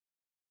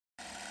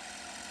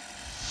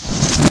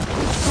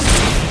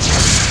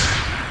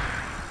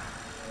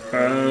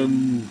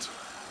And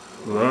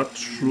that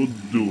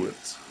should do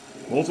it.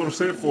 All are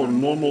safe for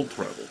normal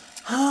travel.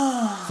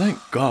 Thank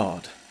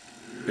God.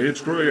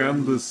 H. Gray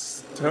and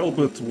this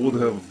Talbot would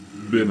have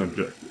been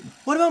ejected.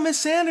 What about Miss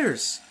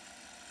Sanders?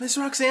 Miss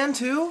Roxanne,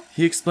 too?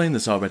 He explained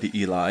this already,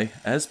 Eli.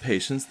 As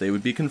patients, they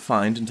would be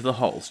confined into the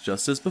halls,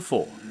 just as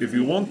before. If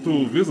you want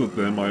to visit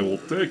them, I will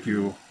take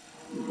you,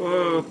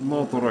 but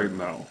not right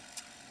now.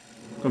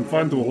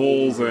 Confined to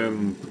halls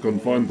and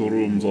confined to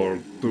rooms are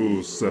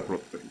two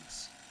separate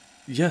things.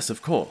 Yes,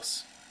 of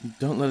course.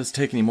 Don't let us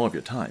take any more of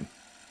your time.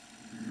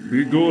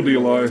 Be good,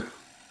 Eli.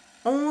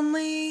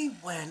 Only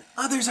when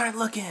others aren't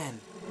looking.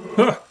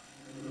 Ha!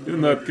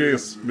 In that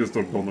case,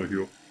 Mr.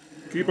 Donahue,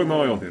 keep an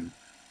eye on him.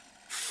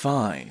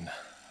 Fine.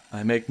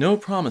 I make no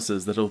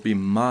promises that it'll be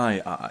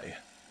my eye.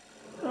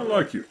 I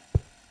like you.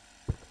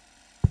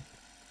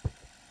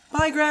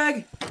 Bye,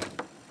 Greg.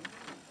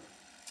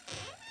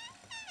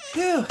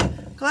 Phew,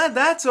 glad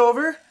that's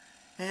over.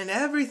 And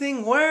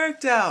everything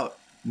worked out.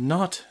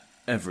 Not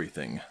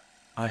everything.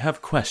 I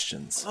have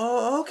questions.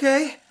 Oh,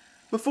 okay.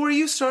 Before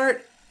you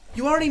start,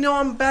 you already know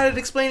I'm bad at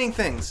explaining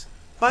things.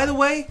 By the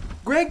way,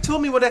 Greg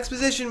told me what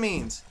exposition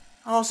means.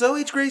 Also,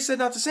 H. Gray said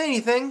not to say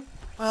anything.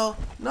 Well,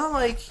 not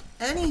like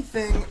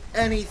anything.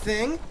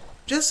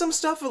 Just some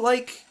stuff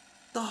like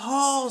the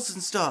halls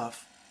and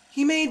stuff.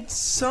 He made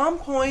some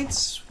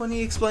points when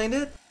he explained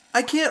it.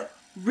 I can't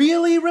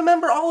really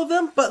remember all of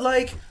them, but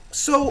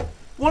so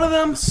one of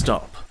them...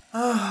 Stop.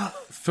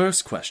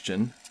 First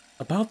question,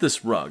 about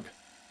this rug.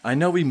 I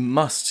know we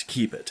must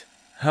keep it.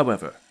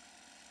 However,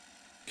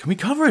 can we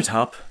cover it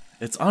up?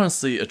 It's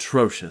honestly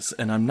atrocious,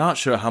 and I'm not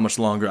sure how much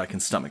longer I can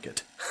stomach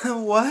it.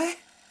 What?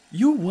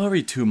 You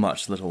worry too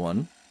much, little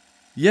one.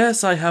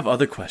 Yes, I have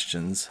other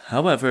questions.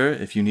 However,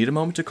 if you need a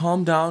moment to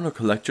calm down or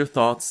collect your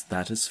thoughts,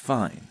 that is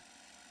fine.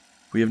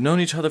 We have known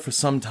each other for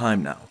some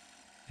time now.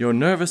 Your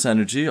nervous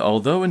energy,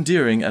 although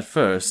endearing at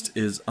first,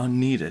 is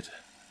unneeded.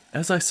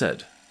 As I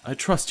said, I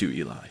trust you,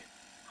 Eli.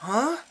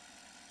 Huh?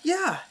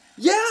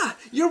 Yeah,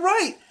 you're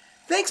right.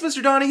 Thanks,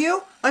 Mr.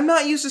 Donahue. I'm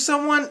not used to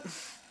someone...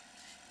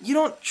 You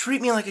don't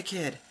treat me like a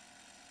kid.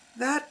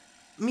 That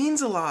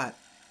means a lot.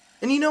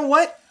 And you know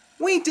what?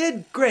 We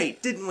did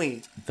great, didn't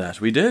we?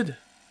 That we did.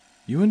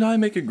 You and I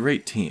make a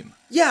great team.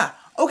 Yeah,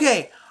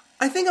 okay.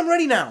 I think I'm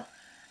ready now.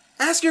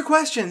 Ask your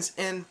questions,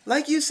 and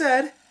like you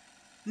said,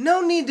 no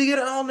need to get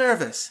all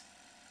nervous.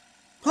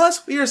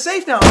 Plus, we are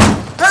safe now.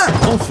 Ah!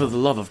 Oh, for the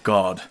love of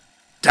God.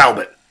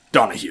 Talbot,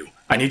 Donahue,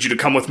 I need you to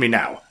come with me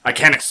now. I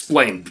can't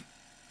explain.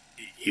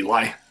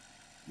 Eli,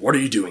 what are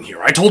you doing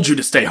here? I told you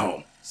to stay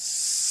home.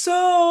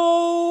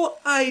 So,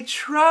 I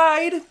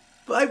tried.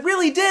 I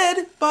really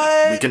did,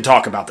 but... We can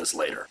talk about this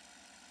later.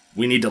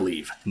 We need to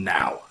leave,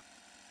 now.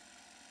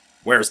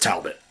 Where's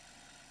Talbot?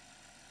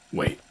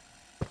 Wait.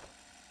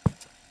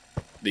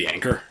 The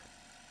anchor?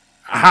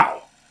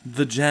 How?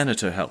 The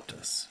janitor helped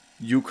us.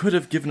 You could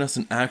have given us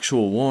an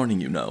actual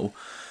warning, you know.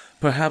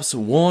 Perhaps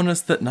warn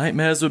us that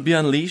nightmares would be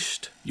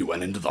unleashed? You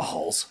went into the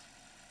halls?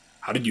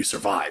 How did you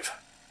survive?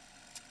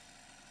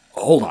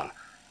 Oh, hold on.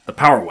 The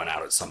power went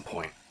out at some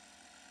point.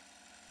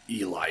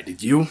 Eli,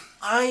 did you?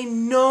 I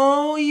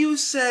know you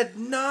said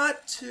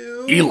not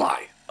to...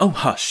 Eli! Oh,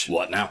 hush.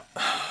 What now?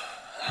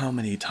 How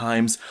many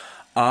times?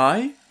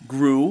 I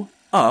grew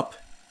up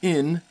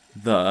in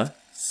the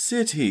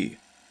city.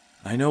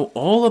 I know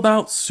all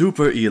about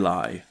Super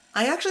Eli.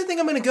 I actually think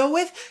I'm gonna go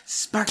with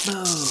Spark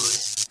Mode.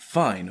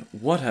 Fine,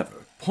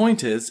 whatever.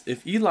 Point is,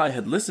 if Eli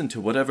had listened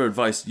to whatever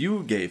advice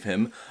you gave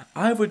him,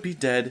 I would be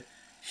dead.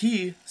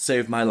 He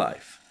saved my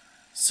life.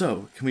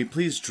 So, can we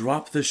please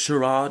drop this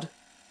charade?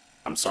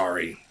 I'm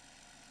sorry.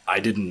 I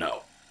didn't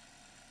know.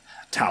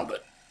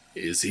 Talbot,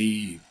 is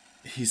he...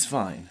 He's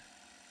fine.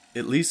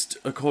 At least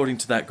according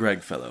to that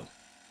Greg fellow.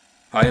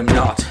 I am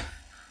not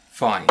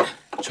fine.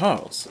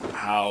 Charles.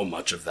 How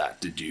much of that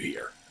did you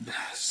hear?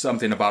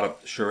 Something about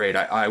a charade.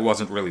 I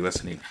wasn't really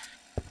listening.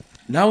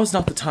 Now is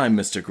not the time,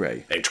 Mr.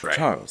 Gray. H. Gray.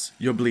 Charles,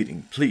 you're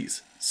bleeding.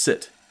 Please,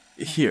 sit.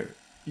 Here,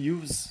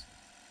 use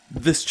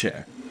this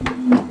chair.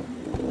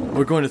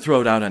 We're going to throw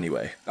it out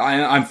anyway.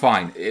 I'm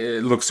fine.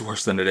 It looks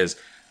worse than it is.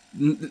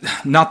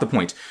 Not the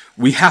point.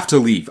 We have to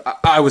leave.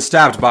 I was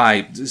stabbed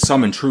by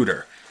some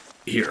intruder.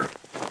 Here,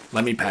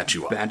 let me patch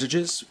you up.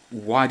 Bandages?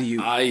 Why do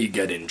you... I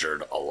get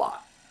injured a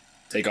lot.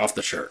 Take off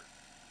the shirt.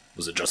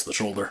 Was it just the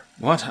shoulder?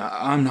 What?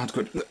 I'm not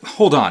good.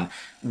 Hold on.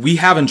 We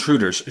have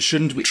intruders.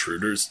 Shouldn't we...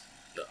 Intruders?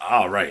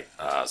 Ah, right.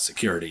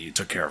 Security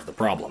took care of the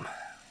problem.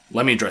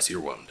 Let me dress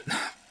your wound.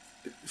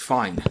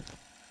 Fine.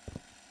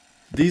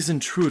 These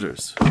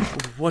intruders,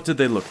 what did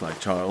they look like,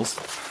 Charles?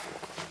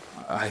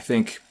 I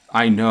think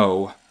I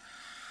know.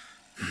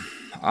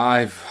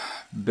 I've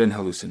been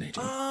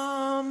hallucinating.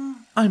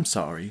 I'm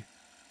sorry.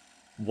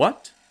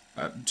 What?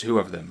 2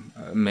 of them,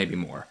 maybe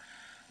more.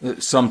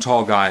 Some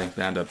tall guy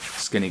and a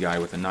skinny guy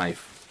with a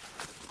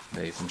knife.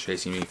 They've been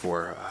chasing me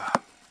for,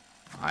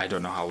 I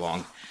don't know how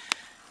long.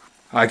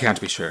 I can't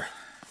be sure.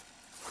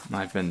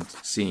 I've been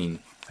seeing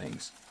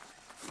things.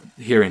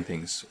 Hearing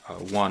things.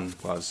 One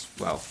was,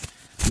 well,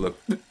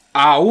 look...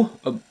 Ow!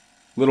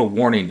 Little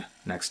warning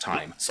next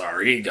time.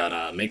 Sorry,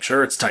 gotta make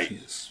sure it's tight.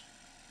 Jesus.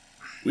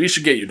 We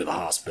should get you to the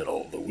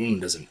hospital. The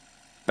wound isn't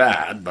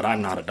bad, but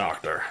I'm not a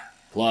doctor.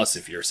 Plus,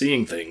 if you're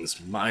seeing things,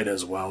 might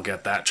as well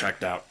get that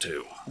checked out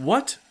too.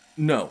 What?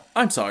 No,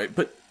 I'm sorry,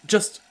 but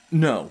just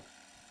no.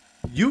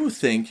 You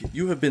think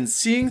you have been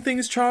seeing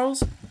things,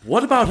 Charles?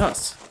 What about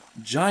us?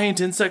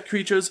 Giant insect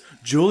creatures,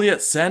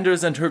 Juliet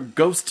Sanders and her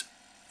ghost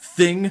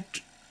thing?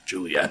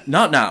 Juliet?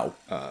 Not now.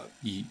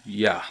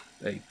 Yeah,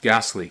 a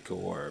gas leak,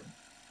 or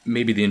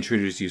maybe the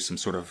intruders used some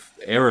sort of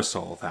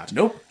aerosol that...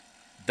 Nope.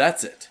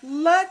 That's it.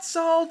 Let's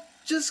all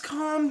just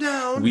calm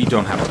down. We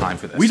don't have time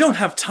for this. We don't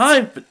have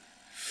time, but...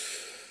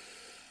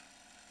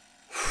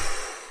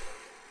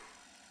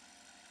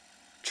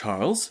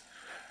 Charles,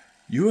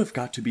 you have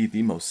got to be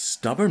the most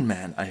stubborn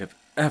man I have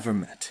ever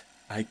met.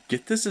 I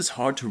get this is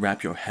hard to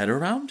wrap your head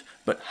around,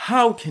 but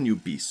how can you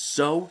be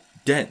so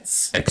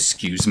dense?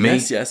 Excuse me?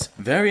 Yes,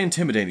 very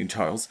intimidating,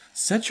 Charles.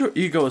 Set your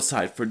ego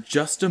aside for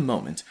just a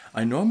moment.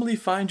 I normally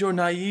find your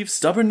naive,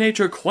 stubborn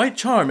nature quite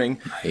charming.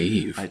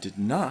 Naive? I did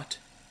not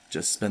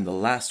just spend the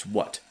last,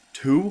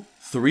 2,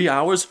 3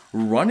 hours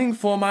running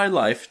for my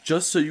life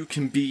just so you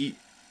can be...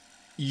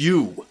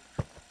 you.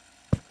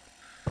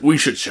 We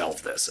should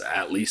shelve this,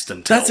 at least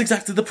until... That's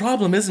exactly the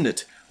problem, isn't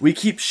it? We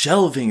keep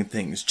shelving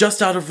things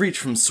just out of reach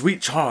from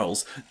sweet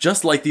Charles,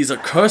 just like these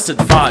accursed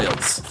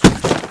vials.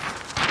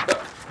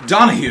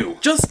 Donahue!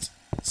 Just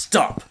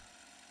stop.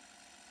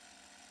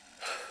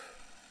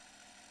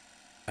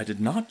 I did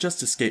not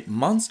just escape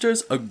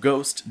monsters, a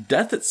ghost,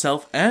 death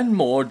itself, and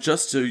more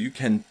just so you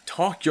can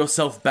talk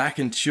yourself back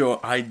into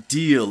your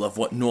ideal of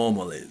what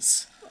normal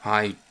is.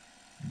 I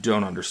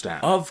don't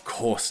understand. Of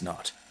course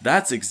not.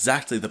 That's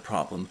exactly the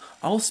problem.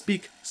 I'll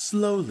speak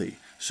slowly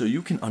so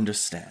you can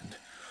understand.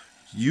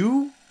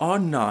 You are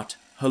not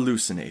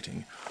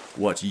hallucinating.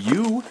 What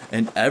you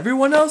and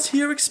everyone else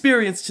here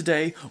experienced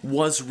today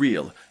was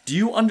real. Do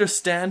you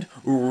understand?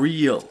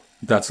 Real.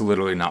 That's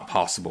literally not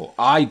possible.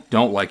 I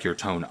don't like your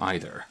tone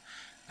either.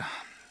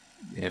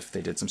 If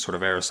they did some sort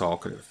of aerosol,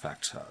 could it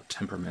affect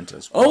temperament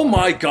as well? Oh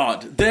my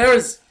god,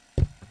 there's...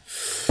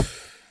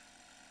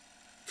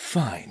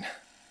 Fine.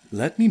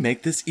 Let me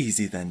make this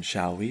easy then,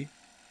 shall we?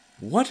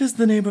 What is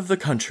the name of the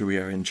country we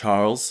are in,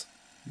 Charles?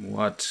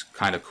 What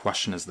kind of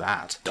question is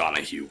that?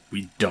 Donahue,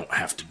 we don't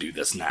have to do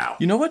this now.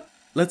 You know what?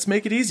 Let's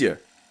make it easier.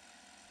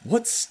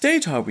 What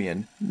state are we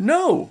in?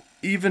 No!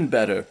 Even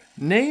better.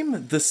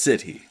 Name the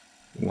city.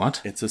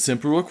 What? It's a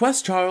simple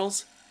request,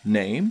 Charles.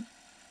 Name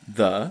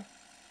the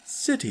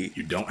city.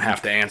 You don't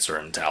have to answer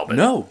him, Talbot.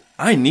 No,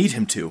 I need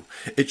him to.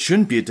 It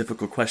shouldn't be a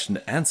difficult question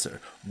to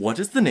answer. What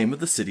is the name of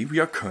the city we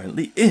are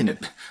currently in?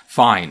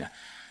 Fine.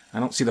 I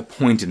don't see the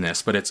point in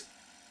this, but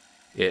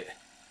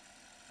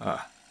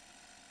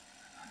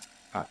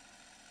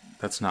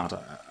that's not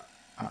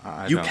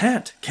You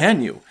can't,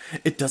 can you?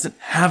 It doesn't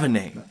have a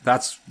name.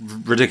 That's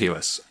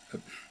ridiculous.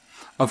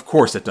 Of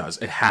course it does.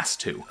 It has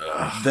to.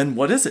 Then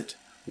what is it?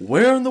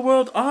 Where in the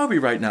world are we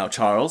right now,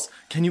 Charles?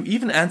 Can you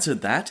even answer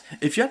that?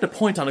 If you had to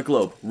point on a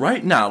globe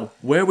right now,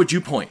 where would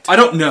you point? I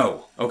don't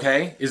know,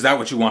 okay? Is that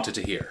what you wanted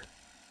to hear?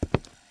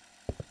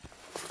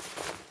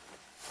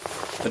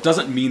 That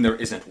doesn't mean there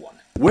isn't one.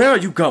 Where are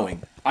you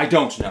going? I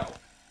don't know.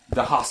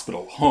 The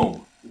hospital,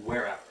 home,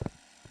 wherever.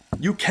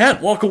 You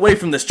can't walk away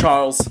from this,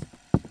 Charles.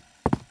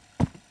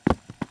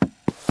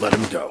 Let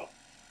him go.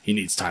 He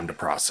needs time to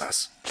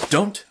process.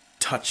 Don't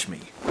touch me.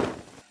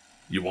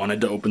 You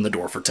wanted to open the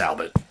door for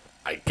Talbot.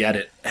 I get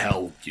it.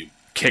 Hell, you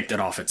kicked it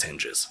off its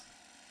hinges.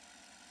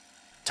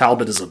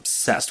 Talbot is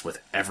obsessed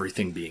with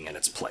everything being in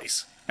its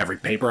place. Every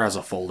paper has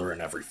a folder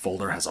and every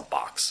folder has a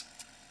box.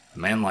 A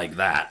man like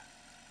that,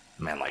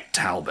 a man like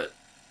Talbot,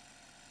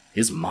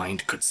 his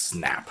mind could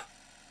snap.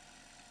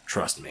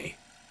 Trust me,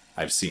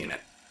 I've seen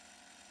it.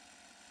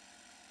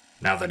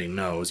 Now that he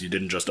knows, you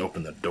didn't just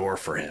open the door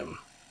for him,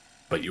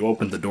 but you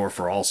opened the door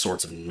for all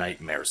sorts of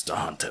nightmares to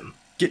hunt him.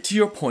 Get to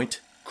your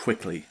point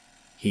quickly.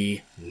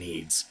 He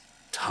needs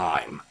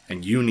time,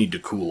 and you need to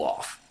cool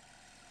off.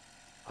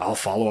 I'll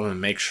follow him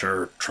and make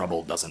sure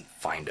trouble doesn't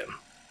find him.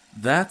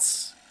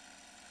 That's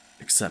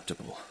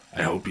acceptable.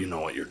 I hope you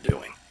know what you're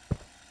doing.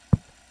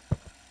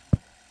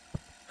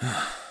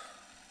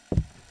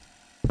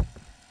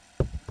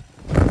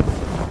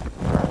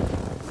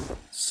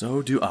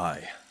 So do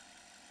I.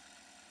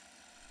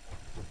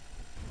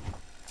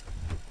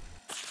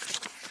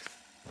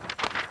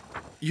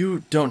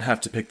 You don't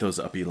have to pick those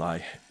up, Eli.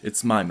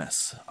 It's my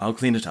mess. I'll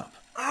clean it up.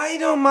 I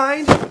don't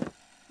mind.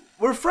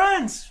 We're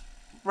friends,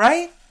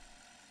 right?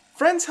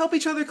 Friends help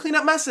each other clean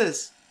up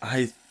messes.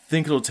 I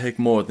think it'll take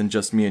more than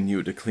just me and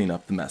you to clean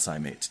up the mess I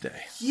made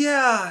today.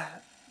 Yeah,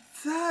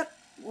 that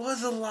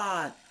was a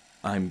lot.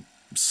 I'm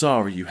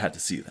sorry you had to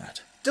see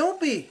that. Don't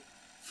be.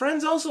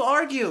 Friends also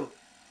argue.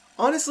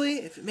 Honestly,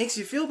 if it makes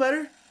you feel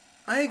better,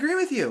 I agree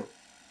with you.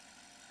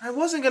 I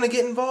wasn't going to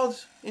get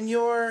involved in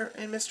your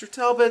and Mr.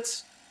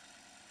 Talbot's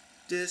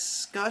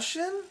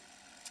discussion?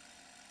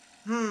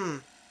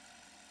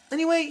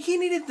 Anyway, he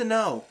needed to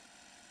know.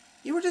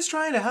 You were just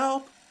trying to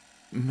help.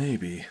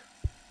 Maybe.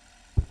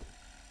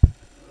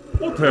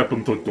 What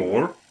happened to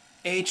door?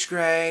 H.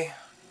 Gray.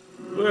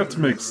 That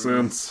makes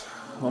sense.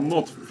 I'm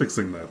not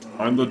fixing that.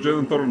 I'm the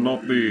janitor,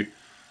 not the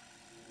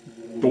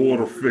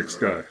door fix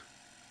guy.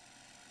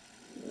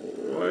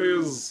 Why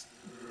is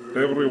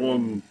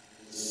everyone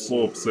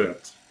so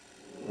upset?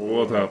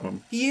 What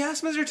happened? He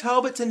asked Mr.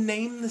 Talbot to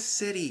name the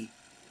city.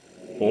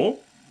 Oh?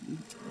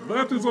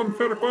 That is an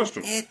unfair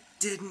question. It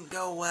didn't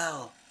go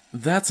well.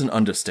 That's an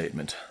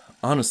understatement.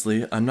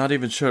 Honestly, I'm not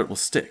even sure it will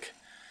stick.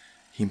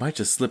 He might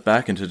just slip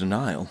back into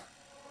denial.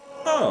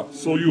 Ah,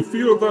 so you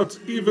fear that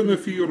even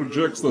if he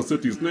rejects the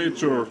city's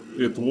nature,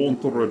 it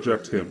won't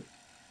reject him.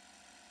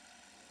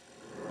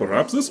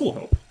 Perhaps this will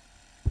help.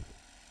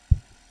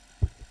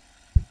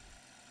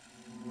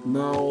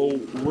 Now,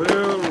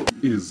 where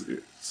is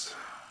it?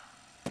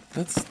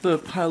 That's the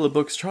pile of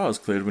books Charles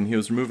cleared when he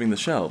was removing the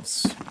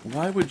shelves.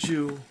 Why would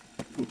you...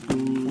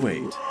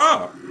 Wait.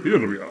 Ah,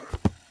 here we are.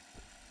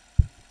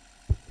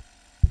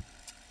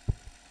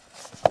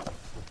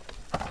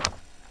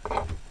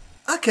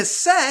 A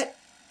cassette?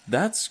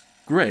 That's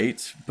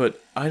great,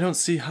 but I don't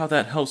see how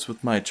that helps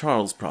with my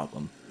Charles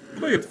problem.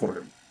 Play it for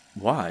him.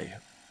 Why?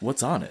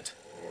 What's on it?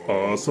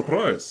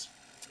 Surprise.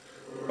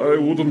 I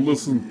wouldn't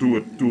listen to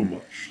it too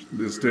much.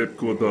 This tape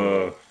could,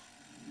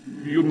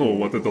 you know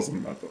what, it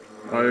doesn't matter.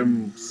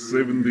 I'm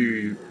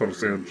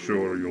 70%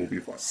 sure you'll be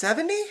fine.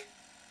 70?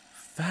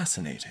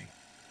 Fascinating.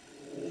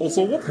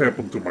 Also, what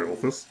happened to my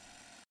office?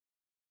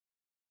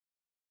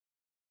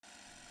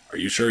 Are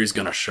you sure he's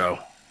gonna show?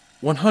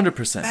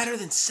 100%. Better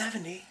than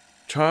 70.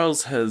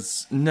 Charles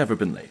has never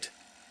been late.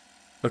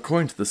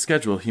 According to the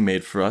schedule he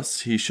made for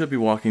us, he should be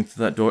walking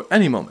through that door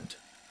any moment.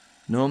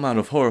 No amount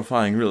of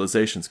horrifying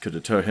realizations could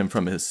deter him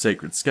from his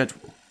sacred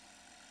schedule.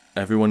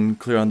 Everyone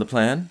clear on the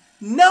plan?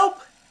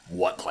 Nope!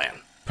 What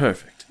plan?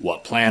 Perfect.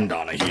 What plan,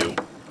 Donahue?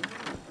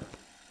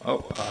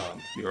 Oh,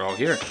 you're all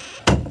here.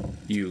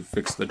 You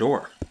fixed the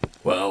door.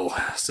 Well,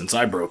 since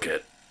I broke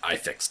it, I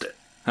fixed it.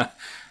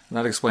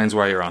 That explains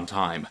why you're on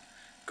time.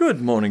 Good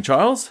morning,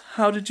 Charles.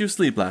 How did you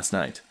sleep last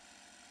night?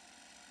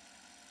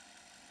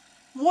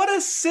 What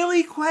a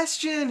silly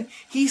question!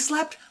 He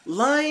slept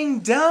lying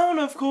down,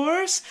 of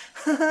course!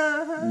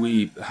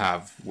 We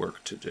have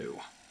work to do.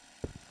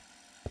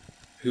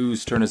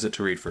 Whose turn is it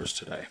to read first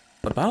today?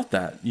 About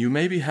that, you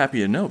may be happy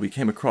to know we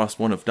came across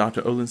one of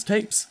Dr. Olin's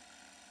tapes.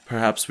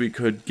 Perhaps we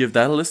could give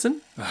that a listen?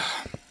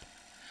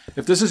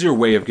 If this is your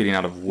way of getting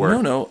out of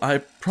work... No, I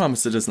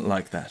promise it isn't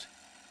like that.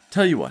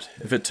 Tell you what,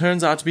 if it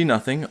turns out to be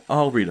nothing,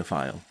 I'll read a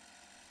file.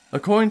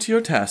 According to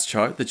your task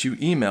chart that you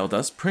emailed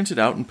us, printed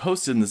out and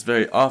posted in this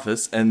very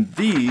office, and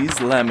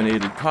these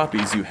laminated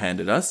copies you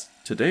handed us,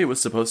 today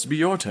was supposed to be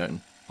your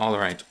turn. All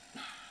right.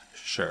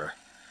 Sure.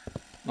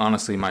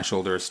 Honestly, my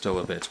shoulder is still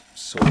a bit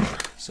sore,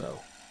 so...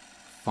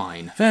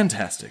 Fine.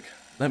 Fantastic.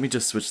 Let me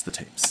just switch the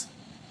tapes.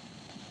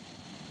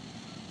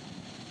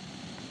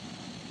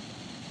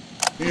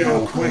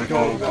 You're quick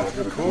on that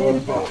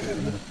record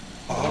button,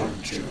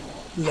 aren't you?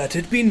 Let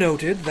it be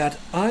noted that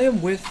I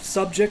am with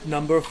subject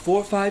number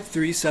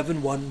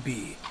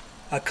 45371B,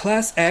 a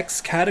Class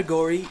X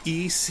Category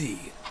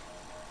EC.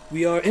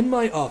 We are in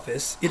my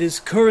office. It is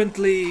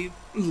currently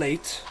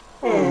late.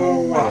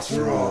 Oh, what's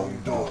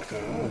wrong,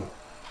 Doctor?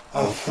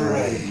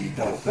 Afraid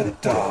of the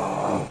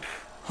dark?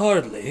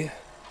 Hardly.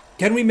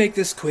 Can we make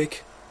this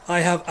quick? I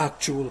have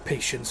actual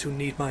patients who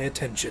need my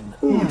attention.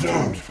 Oh,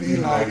 don't be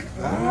like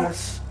that.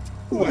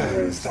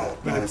 Where is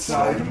that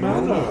bedside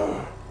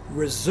manner?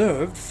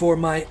 Reserved for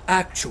my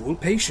actual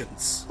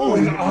patients. Oh,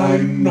 and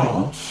I'm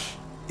not.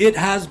 It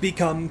has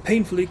become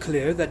painfully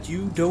clear that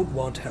you don't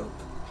want help.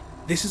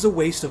 This is a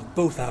waste of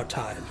both our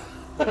time.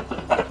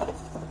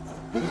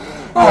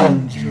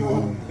 And you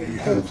only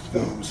help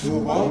those who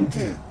want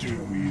it, do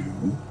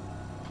you?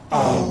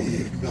 Are we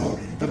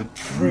ignoring the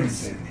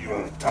prison you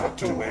have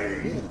tucked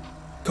away?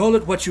 Call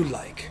it what you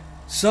like.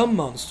 Some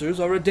monsters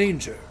are a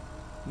danger,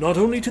 not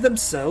only to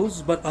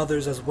themselves, but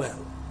others as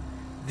well.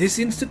 This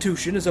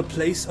institution is a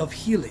place of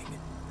healing.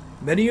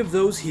 Many of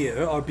those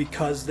here are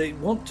because they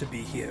want to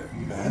be here.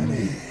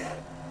 Many,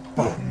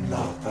 but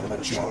not the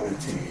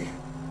majority.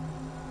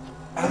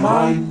 Am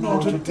I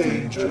not a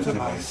danger to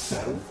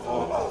myself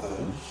or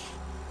others?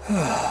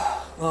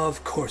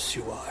 Of course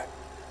you are.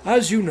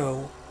 As you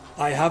know,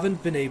 I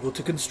haven't been able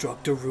to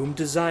construct a room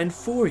designed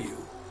for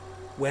you.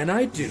 When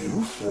I do...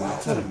 You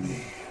flatter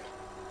me.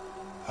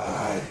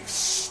 I've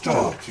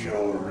stalked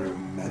your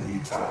room many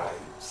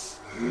times.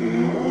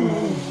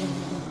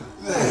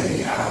 They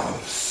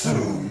have so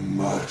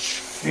much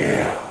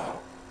fear.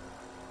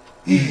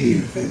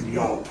 Even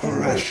your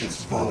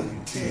precious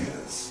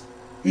volunteers,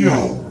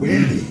 your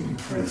willing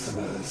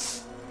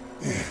prisoners.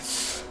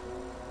 It's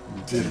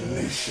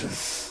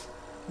delicious.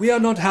 We are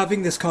not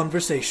having this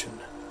conversation.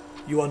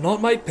 You are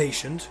not my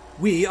patient.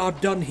 We are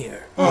done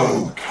here.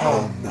 Oh,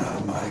 come now,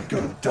 my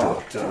good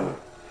doctor.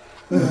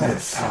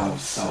 Let's have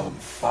some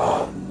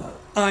fun.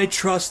 I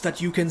trust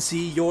that you can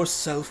see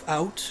yourself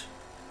out.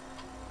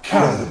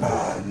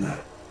 Caliban.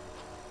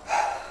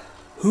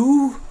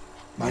 Who?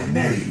 My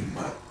name.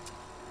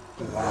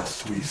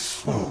 Last we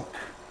spoke,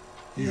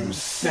 You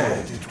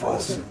said it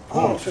was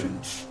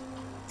important.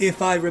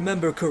 If I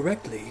remember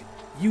correctly,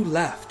 you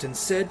laughed and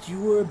said you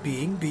were a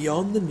being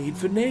beyond the need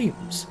for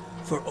names,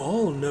 for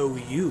all know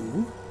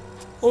you.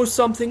 Or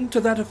something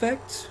to that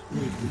effect?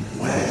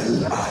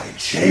 Well, I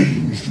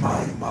changed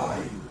my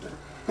mind.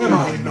 Am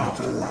I not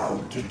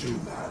allowed to do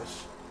that?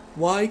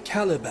 Why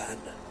Caliban?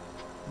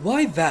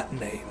 Why that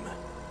name?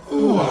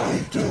 Oh,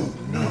 I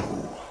don't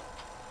know.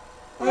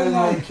 I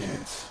like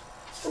it.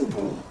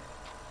 Simple.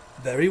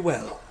 Very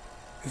well.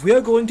 If we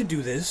are going to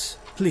do this,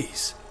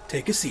 please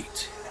take a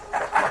seat.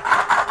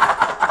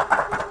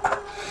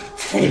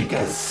 Take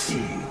a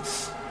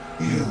seat.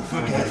 You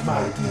forget,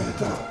 my dear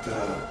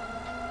doctor.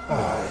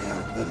 I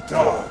am the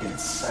dark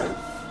itself.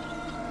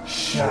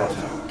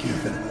 Shadow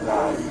given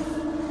life.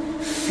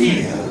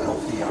 Fear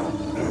of the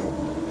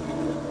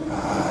unknown.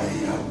 I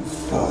am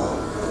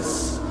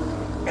formless.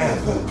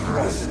 Ever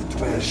present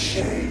where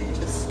shade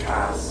is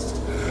cast.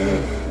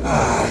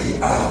 I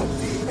am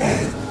the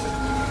end.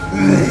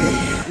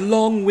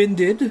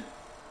 Long-winded?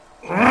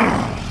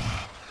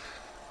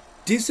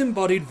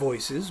 Disembodied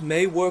voices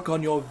may work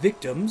on your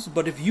victims,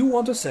 but if you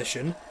want a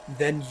session,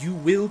 then you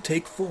will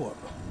take form.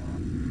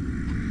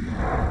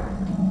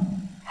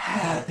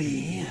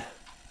 Happy.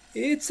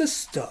 It's a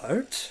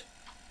start.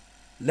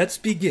 Let's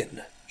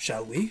begin,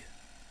 shall we?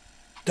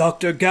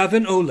 Dr.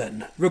 Gavin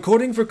Olen,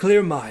 recording for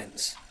Clear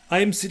Minds. I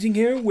am sitting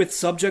here with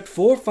subject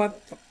 45...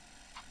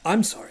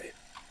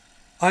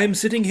 I am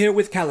sitting here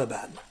with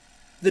Caliban.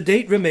 The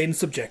date remains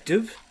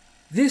subjective.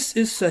 This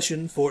is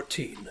session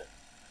 14.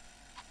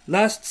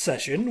 Last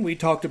session, we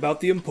talked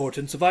about the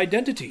importance of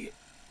identity,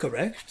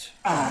 correct?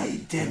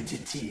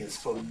 Identity is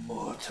for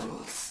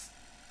mortals.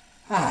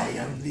 I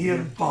am the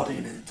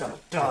embodiment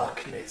of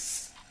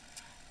darkness.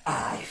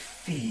 I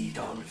feed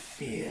on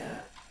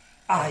fear.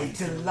 I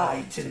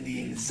delight in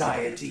the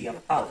anxiety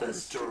of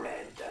others'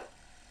 dread.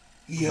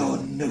 Your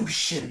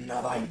notion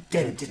of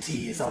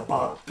identity is a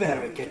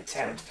barbaric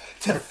attempt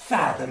to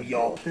fathom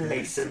your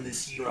place in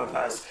this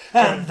universe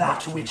and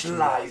that which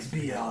lies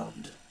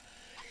beyond.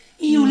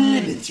 You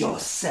limit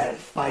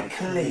yourself by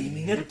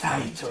claiming a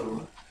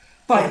title,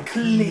 by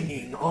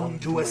clinging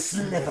onto a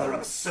sliver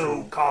of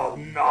so-called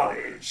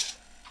knowledge.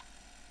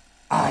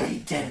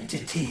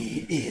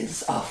 Identity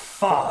is a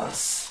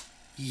farce.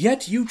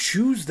 Yet you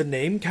choose the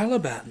name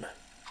Caliban.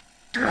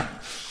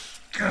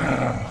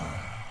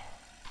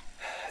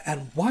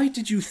 And why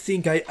did you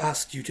think I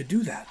asked you to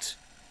do that?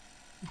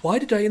 Why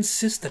did I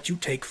insist that you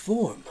take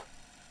form?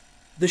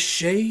 The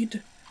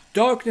Shade,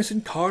 Darkness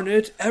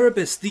Incarnate,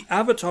 Erebus, the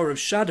Avatar of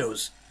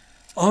Shadows.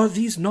 Are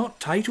these not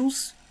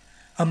titles?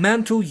 A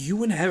mantle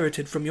you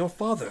inherited from your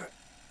father.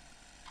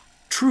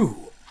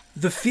 True,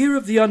 the fear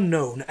of the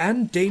unknown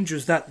and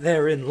dangers that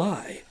therein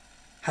lie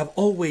have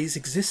always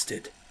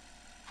existed.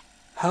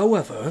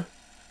 However,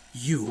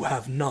 you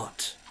have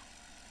not.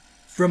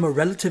 From a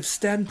relative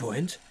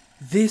standpoint,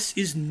 this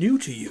is new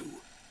to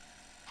you.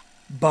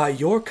 By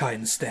your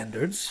kind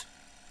standards,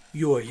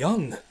 you're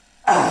young.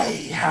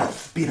 I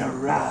have been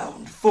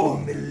around for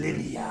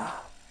millennia.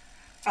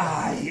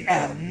 I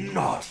am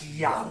not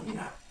young.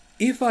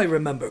 If I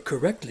remember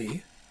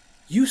correctly,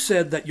 you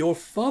said that your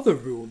father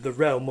ruled the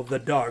realm of the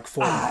dark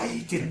for...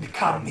 I didn't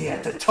come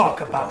here to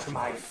talk about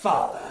my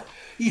father,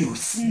 you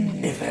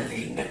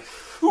sniveling,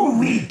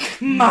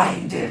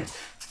 weak-minded,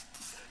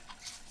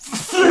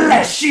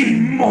 fleshy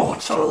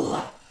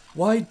mortal.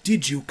 Why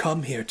did you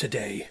come here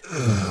today?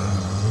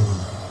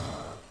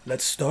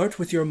 Let's start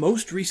with your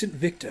most recent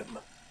victim.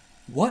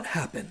 What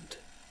happened?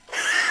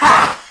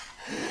 Ha!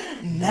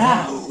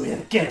 Now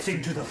we're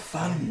getting to the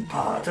fun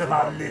part of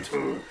our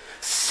little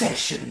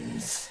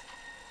sessions.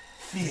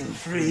 Feel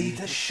free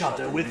to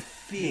shudder with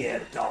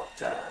fear,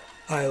 Doctor.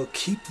 I'll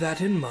keep that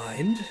in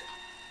mind.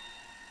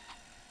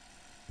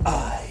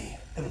 I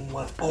am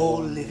what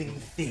all living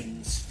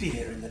things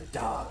fear in the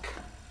dark.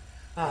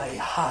 I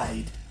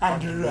hide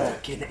and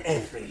lurk in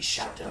every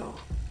shadow.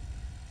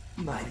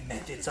 My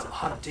methods of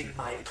hunting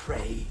my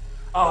prey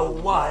are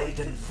wide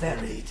and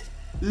varied,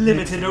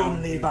 limited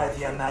only by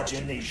the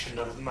imagination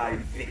of my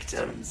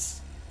victims.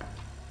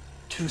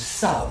 To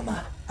some,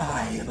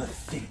 I am a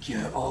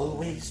figure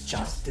always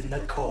just in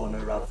the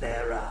corner of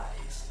their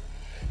eyes.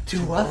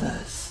 To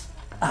others,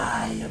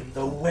 I am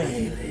the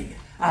wailing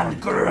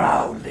and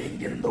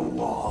growling in the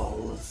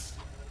walls.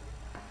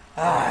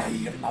 I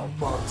am the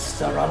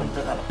monster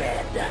under the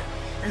bed,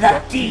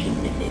 the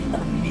demon in the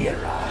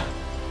mirror.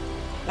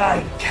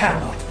 I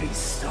cannot be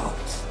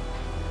stopped.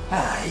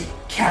 I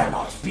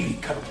cannot be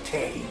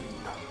contained.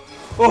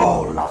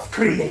 All of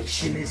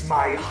creation is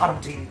my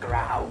hunting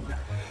ground.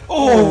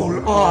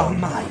 All are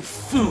my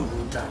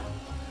food.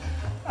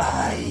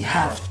 I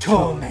have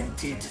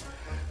tormented,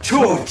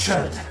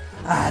 tortured,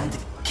 and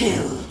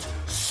killed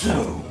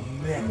so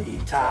many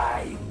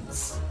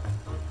times.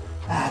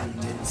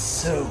 And in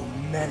so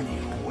many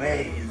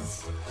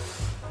ways,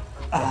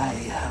 I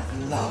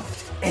have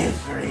loved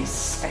every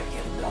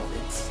second of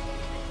it.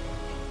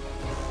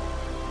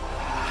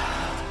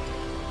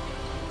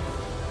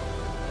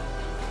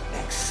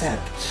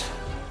 Except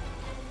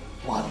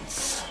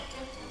once.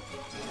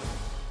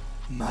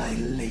 my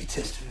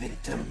latest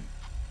victim,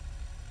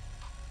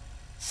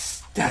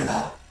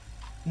 Stella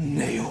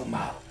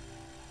Neoma.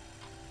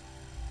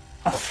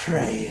 A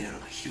frail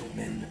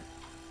human,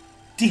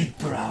 deep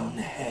brown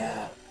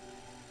hair,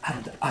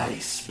 and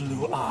ice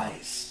blue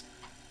eyes.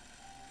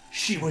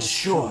 She was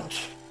short,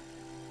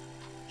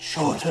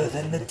 shorter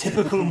than the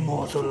typical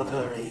mortal of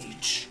her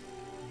age.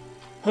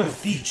 Her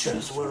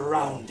features were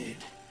rounded,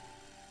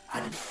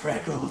 and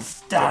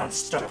freckles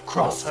danced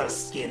across her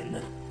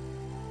skin.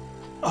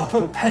 A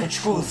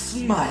perpetual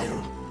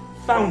smile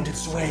found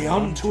its way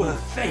onto her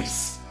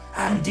face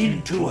and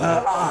into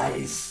her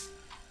eyes.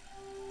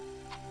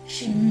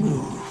 She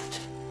moved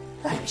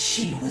like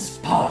she was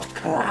part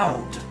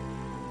cloud.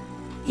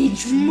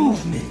 Each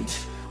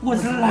movement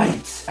was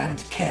light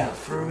and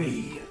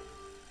carefree.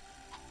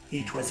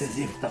 It was as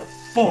if the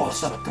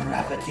force of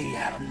gravity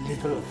had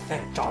little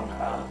effect on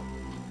her.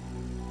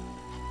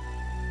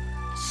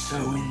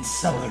 So in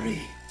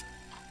summary,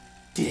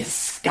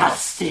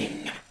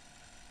 disgusting.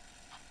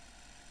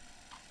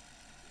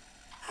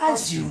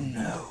 As you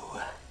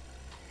know,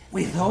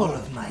 with all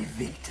of my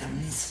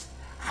victims,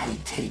 I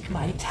take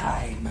my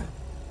time.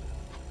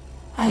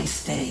 I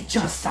stay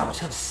just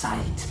out of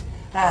sight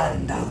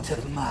and out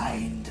of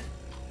mind.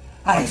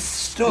 I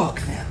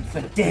stalk them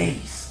for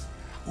days,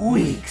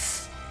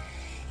 weeks,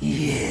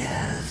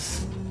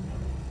 years.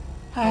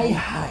 I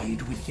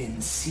hide within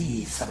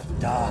seas of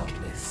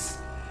darkness,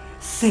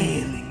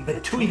 sailing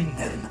between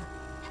them,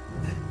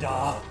 the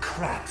dark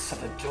cracks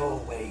of a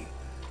doorway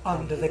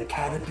under the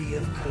canopy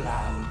of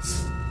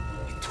clouds,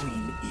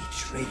 between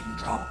each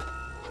raindrop.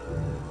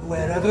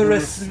 Wherever a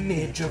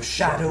smidge of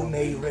shadow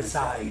may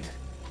reside,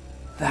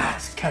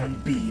 that can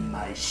be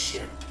my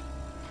ship.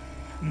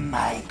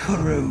 My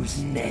crow's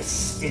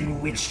nest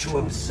in which to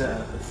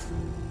observe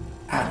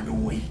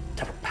and wait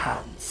to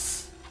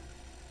pounce.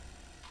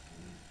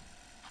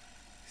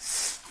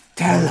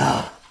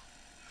 Stella.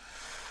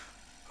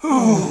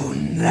 Oh,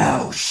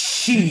 now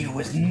she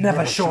was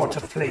never short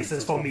of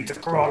places for me to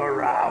crawl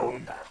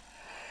around.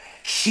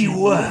 She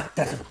worked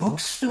at a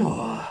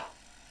bookstore,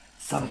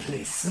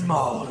 someplace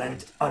small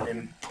and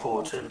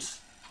unimportant.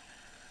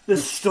 The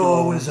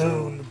store was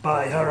owned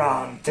by her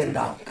aunt and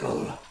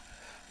uncle,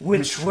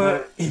 which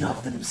were in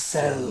of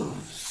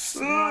themselves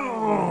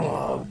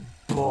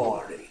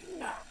boring.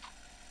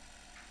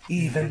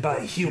 Even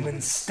by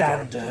human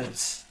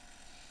standards,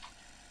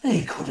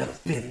 they could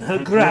have been her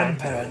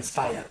grandparents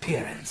by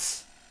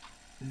appearance.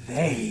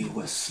 They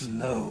were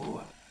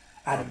slow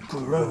and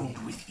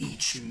groaned with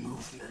each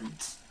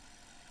movement.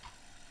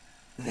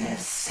 Their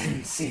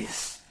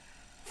senses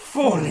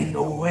falling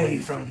away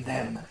from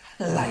them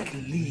like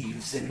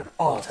leaves in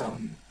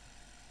autumn.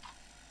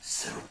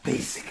 So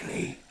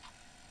basically,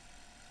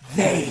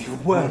 they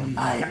were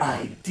my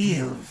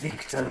ideal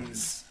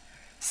victims.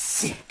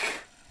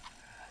 Sick,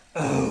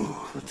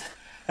 old,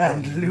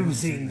 and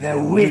losing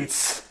their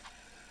wits.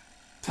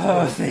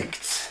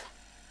 Perfect.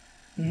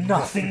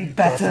 Nothing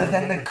better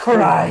than the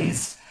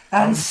cries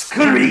and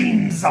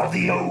screams of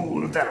the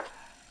old.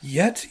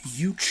 Yet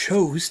you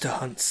chose to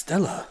hunt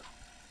Stella.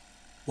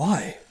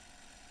 Why?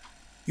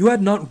 You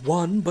had not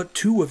one but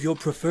two of your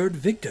preferred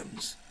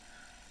victims.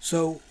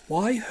 So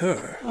why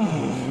her?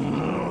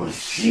 Oh,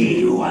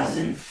 she was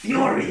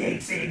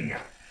infuriating.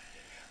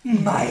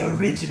 My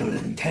original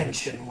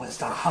intention was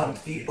to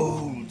hunt the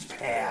old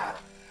pair,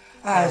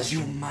 as you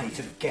might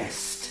have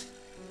guessed.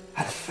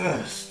 At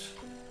first,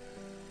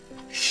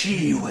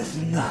 she was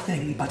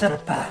nothing but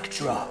a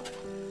backdrop.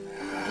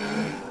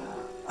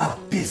 A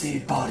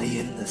busybody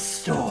in the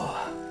store.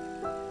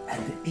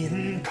 An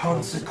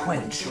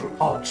inconsequential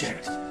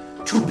object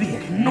to be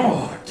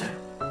ignored.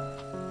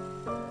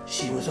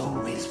 She was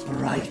always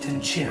bright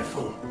and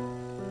cheerful.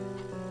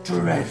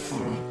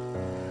 Dreadful,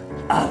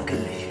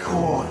 ugly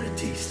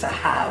qualities to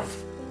have.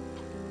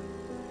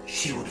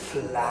 She would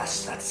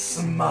flash that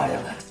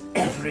smile at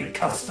every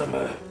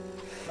customer.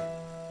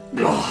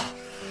 Ugh,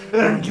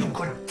 and you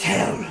could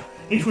tell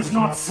it was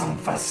not some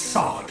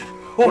facade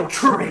or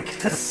trick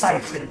to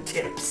siphon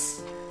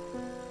tips.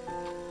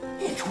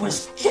 It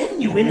was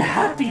genuine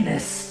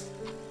happiness.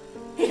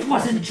 It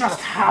wasn't just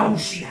how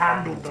she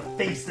handled the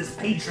faceless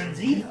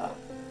patrons either.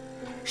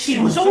 She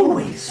was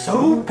always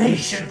so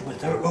patient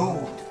with her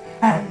old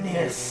and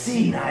near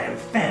senile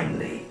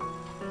family.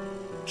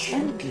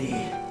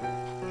 Gently,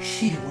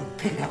 she would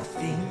pick up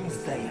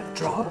things they had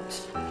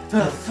dropped.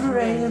 Her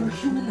frail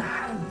human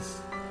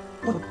hands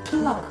would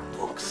pluck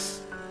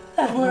books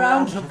that were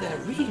out of their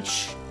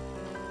reach.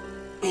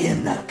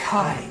 In a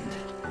kind,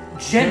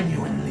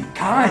 genuinely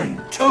kind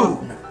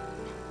tone,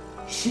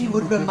 she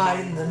would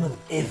remind them of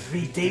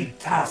everyday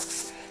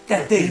tasks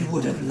that they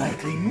would have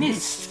likely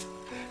missed.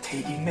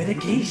 Taking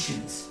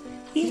medications,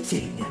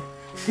 eating,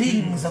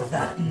 things of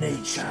that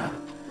nature.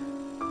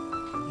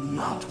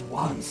 Not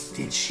once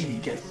did she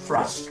get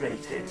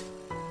frustrated.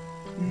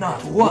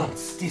 Not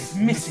once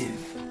dismissive.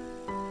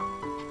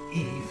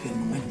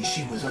 Even when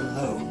she was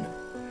alone.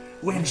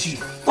 When she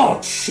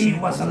thought she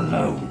was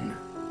alone.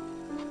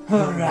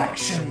 Her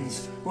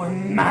actions were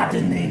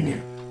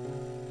maddening.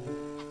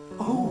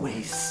 Always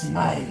way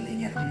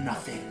smiling at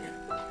nothing,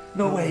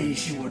 the way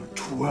she would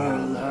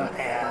twirl her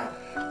hair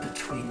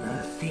between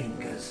her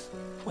fingers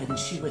when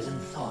she was in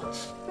thought,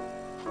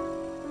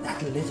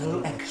 that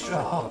little extra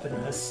hop in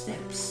her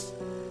steps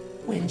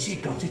when she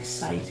got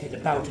excited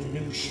about a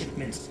new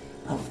shipment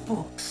of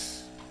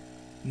books.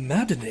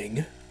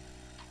 Maddening?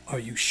 Are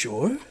you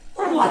sure?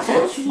 What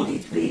else would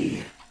it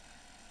be?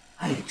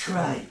 I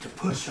tried to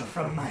push her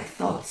from my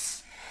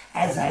thoughts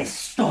as I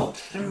stalked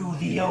through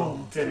the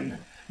old and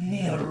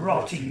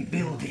near-rotting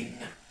building.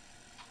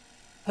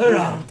 Her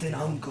aunt and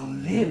uncle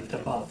lived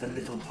above the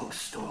little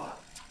bookstore,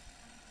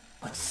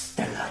 but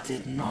Stella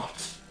did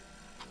not.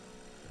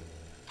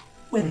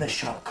 When the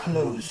shop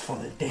closed for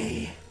the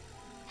day,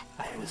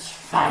 I was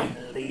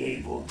finally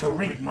able to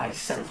rid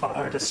myself of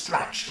her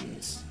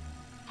distractions.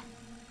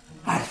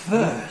 At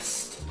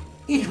first,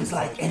 it was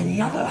like any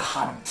other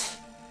hunt.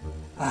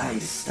 I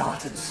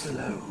started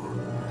slow.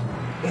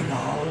 An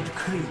odd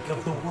creak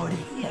of the wood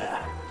here,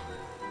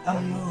 a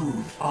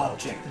moved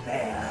object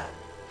there.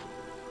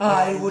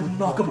 I would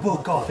knock a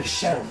book off a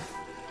shelf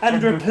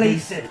and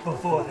replace it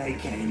before they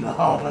came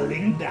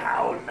hobbling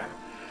down.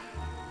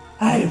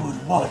 I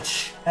would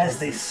watch as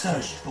they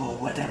searched for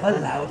whatever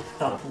loud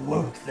thump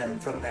woke them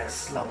from their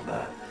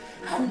slumber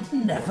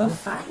and never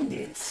find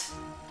it.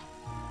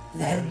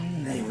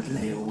 Then they would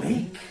lay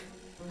awake,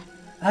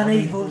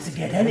 unable to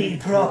get any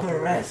proper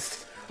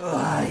rest.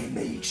 I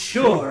made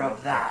sure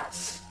of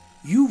that.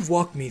 You've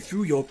walked me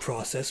through your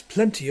process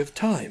plenty of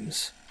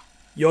times.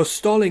 You're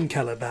stalling,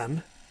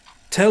 Caliban.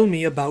 Tell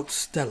me about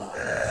Stella.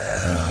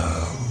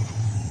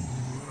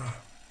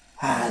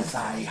 As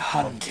I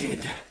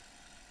hunted,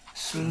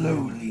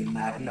 slowly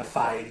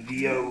magnifying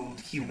the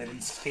old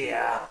human's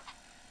fear,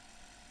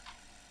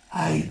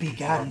 I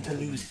began to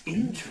lose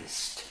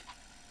interest.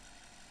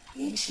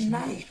 Each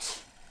night,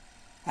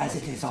 as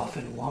it is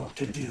often wont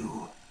to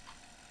do,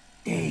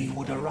 day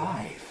would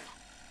arrive.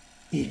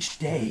 Each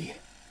day,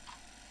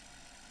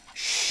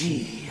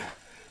 she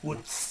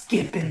would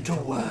skip into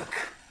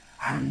work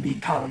and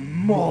become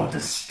more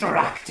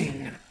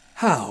distracting.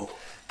 How?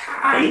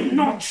 I'm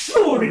not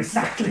sure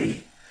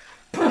exactly.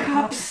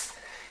 Perhaps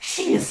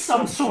she is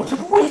some sort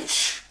of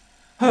witch.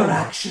 Her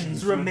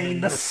actions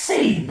remain the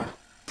same,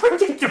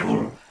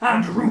 predictable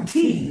and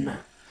routine.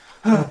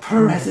 Her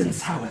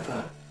presence,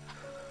 however,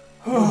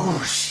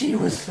 oh, she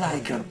was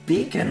like a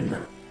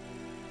beacon.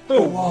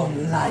 Her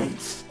warm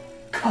light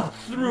cut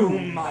through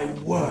my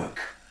work,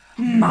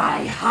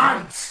 my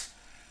hunt.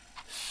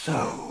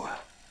 So,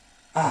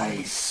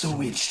 I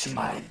switched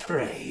my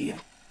prey.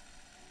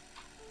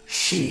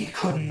 She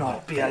could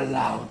not be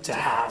allowed to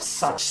have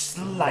such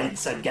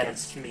slights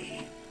against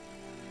me.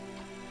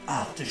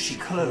 After she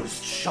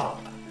closed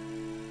shop,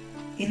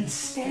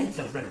 instead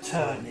of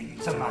returning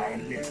to my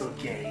little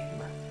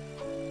game,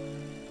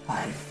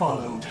 I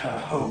followed her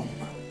home.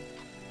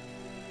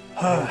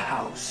 Her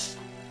house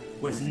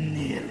was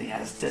nearly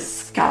as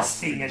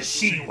disgusting as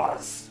she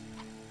was.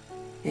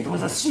 It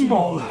was a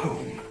small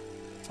home,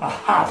 a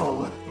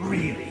hovel,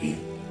 really.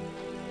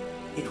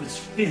 It was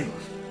filled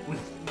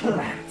with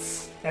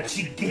plants that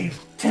she gave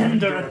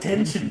tender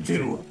attention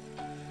to.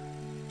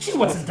 She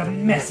wasn't a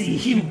messy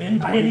human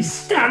by any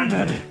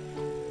standard,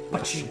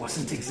 but she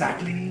wasn't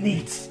exactly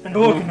neat and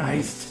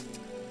organized.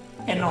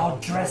 An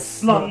odd dress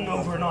slung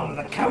over and onto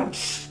the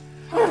couch,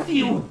 a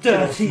few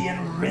dirty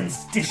and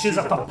rinsed dishes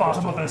at the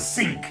bottom of her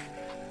sink,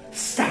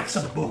 stacks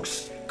of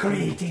books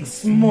creating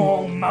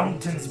small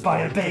mountains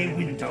by a bay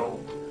window,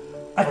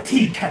 a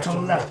tea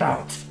kettle left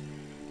out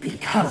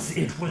because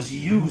it was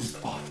used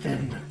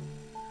often.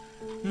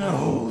 The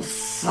whole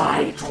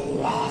sight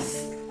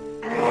was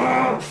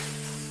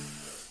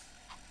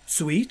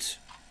Sweet?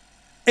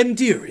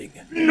 Endearing?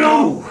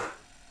 no!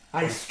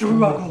 I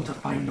struggle to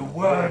find a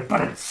word,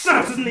 but it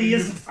certainly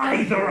isn't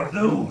either of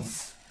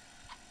those.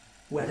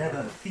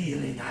 Whatever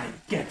feeling I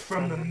get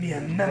from the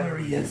mere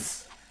memory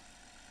is,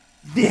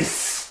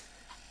 this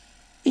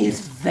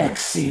is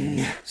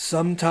vexing.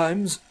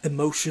 Sometimes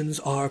emotions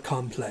are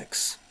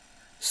complex.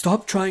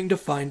 Stop trying to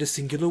find a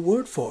singular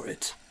word for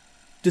it.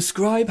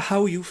 Describe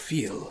how you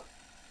feel.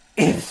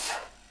 If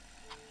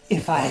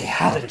I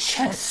had a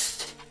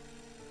chest,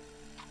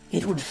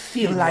 it would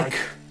feel like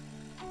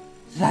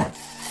that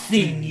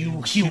thing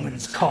you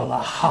humans call a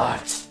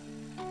heart.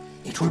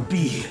 It would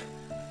be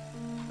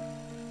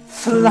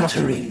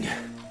fluttering,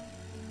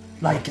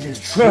 like it is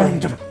trying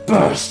to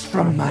burst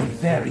from my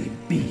very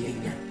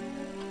being.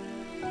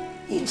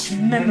 Each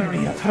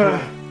memory of her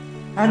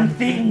and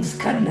things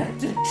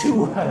connected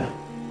to her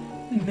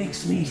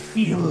makes me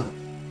feel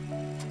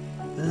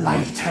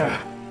lighter.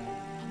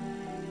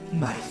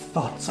 My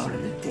thoughts are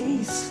in the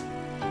daze,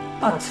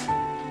 but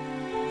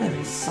there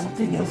is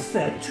something else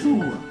there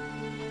too.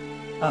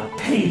 A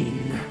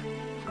pain.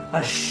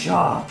 A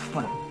sharp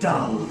but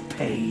dull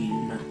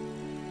pain.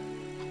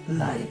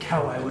 Like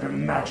how I would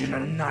imagine a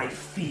knife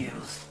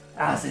feels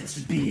as it's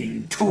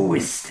being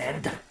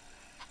twisted.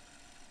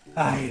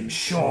 I am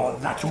sure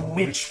that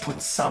witch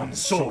put some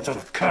sort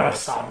of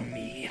curse on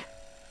me.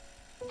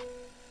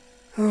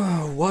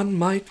 One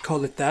might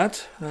call it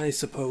that, I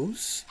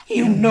suppose.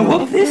 You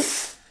know of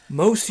this?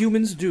 Most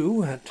humans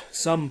do, at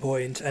some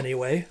point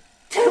anyway.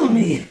 Tell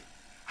me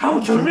how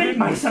to rid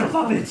myself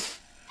of it.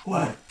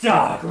 What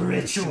dark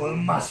ritual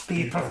must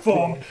be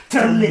performed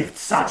to lift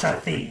such a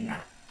thing?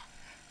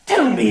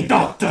 Tell me,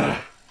 Doctor.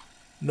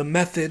 The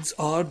methods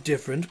are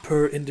different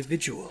per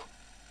individual.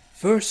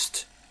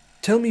 First,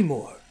 tell me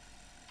more.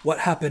 What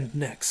happened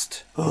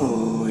next?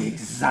 Oh,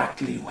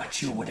 exactly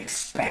what you would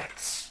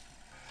expect.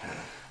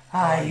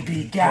 I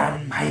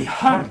began my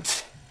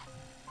hunt.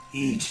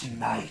 Each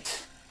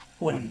night,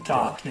 when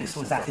darkness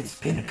was at its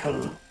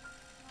pinnacle,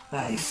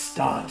 I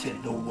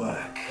started the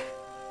work,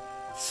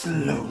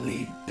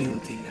 slowly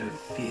building her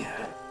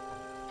fear.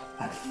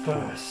 At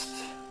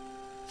first,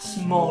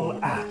 small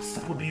acts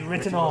that would be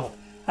written off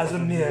as a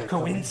mere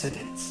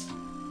coincidence.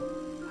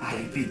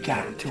 I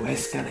began to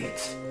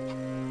escalate.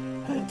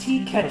 Her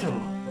tea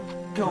kettle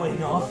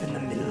going off in the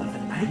middle of the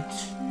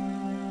night.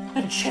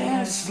 A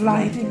chair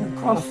sliding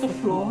across the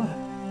floor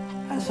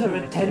as her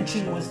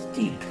attention was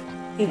deep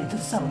into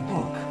some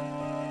book.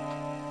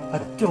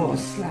 A door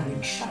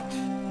slamming shut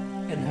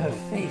in her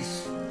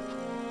face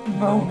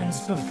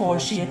moments before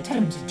she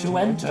attempted to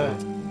enter.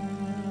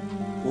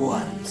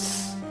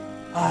 Once,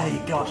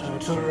 I got her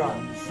to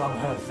run from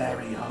her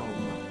very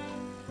home.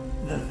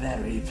 The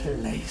very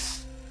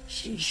place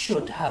she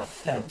should have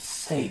felt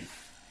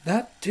safe.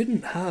 That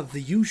didn't have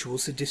the usual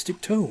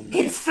sadistic tone.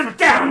 It's the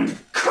damned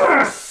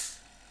curse!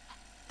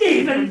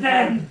 Even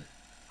then,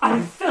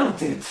 I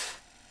felt it.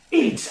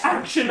 Each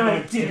action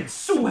I did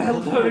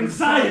swelled her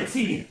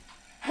anxiety,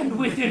 and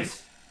with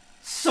it,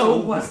 so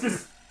was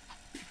this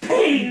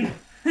pain,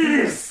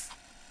 this...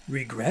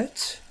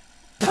 Regret?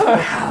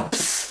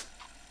 Perhaps.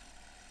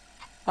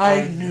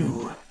 I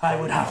knew I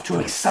would have to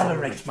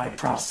accelerate my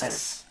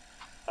process.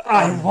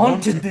 I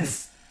wanted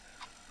this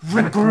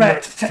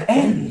regret to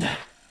end.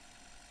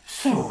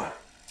 So,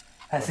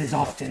 as is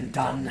often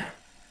done,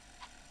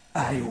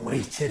 I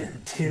waited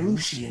until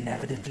she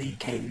inevitably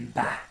came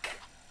back.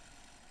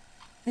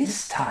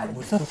 This time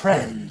with a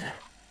friend.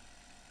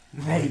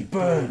 They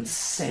burned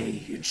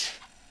sage.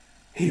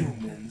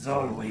 Humans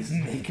always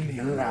make me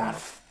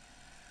laugh.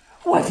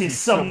 What is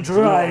some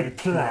dried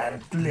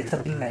plant lit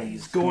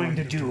ablaze going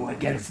to do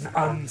against an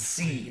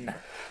unseen,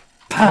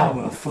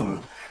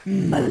 powerful,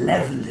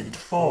 malevolent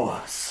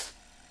force?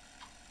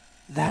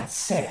 That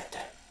said,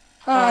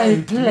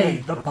 I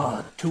played the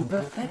part to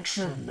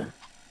perfection.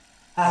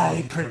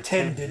 I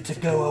pretended to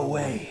go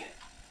away.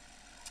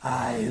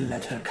 I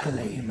let her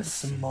claim a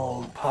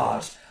small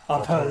part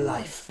of her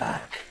life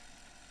back.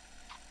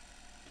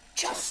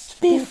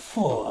 Just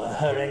before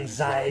her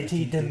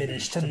anxiety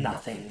diminished to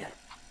nothing,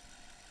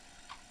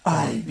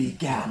 I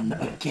began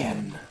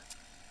again.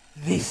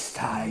 This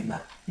time,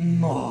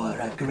 more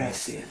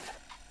aggressive.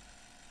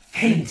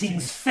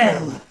 Paintings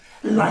fell,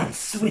 lights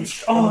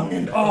switched on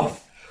and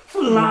off,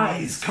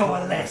 flies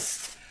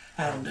coalesced,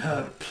 and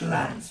her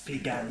plants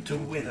began to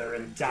wither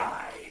and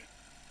die.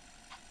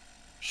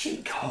 She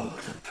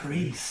called a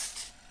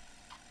priest.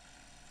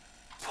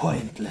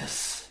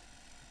 Pointless.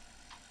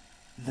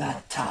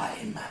 That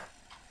time,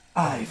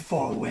 I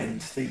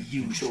forewent the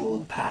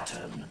usual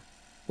pattern.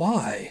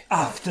 Why?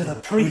 After the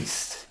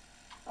priest,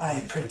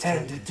 I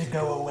pretended to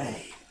go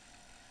away.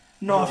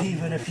 Not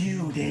even a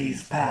few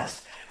days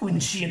passed when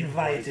she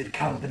invited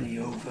company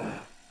over.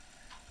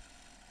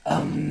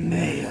 A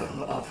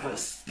male of her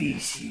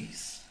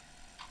species.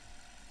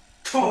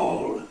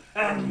 Tall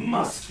and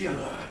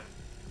muscular.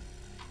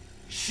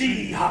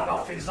 She hung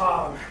off his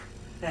arm,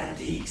 and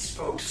he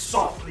spoke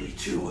softly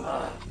to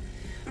her,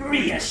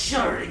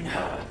 reassuring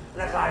her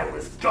that I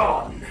was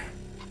gone.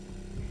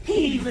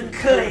 He even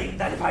claimed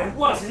that if I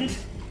wasn't,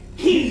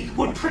 he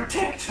would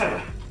protect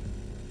her.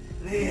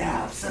 The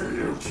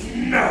absolute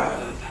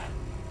nerve!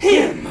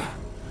 Him!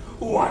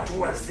 What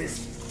was this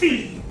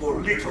feeble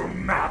little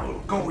mammal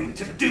going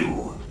to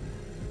do?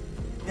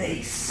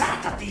 They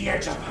sat at the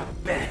edge of her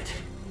bed.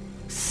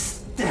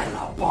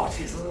 Stella bought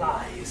his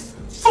lies.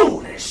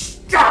 Foolish,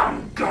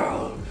 dumb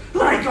girl,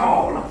 like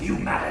all of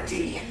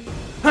humanity.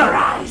 Her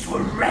eyes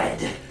were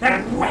red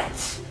and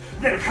wet.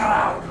 The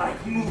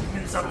cloud-like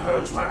movements of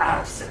hers were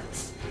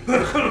absent.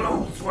 Her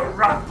clothes were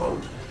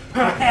rumpled.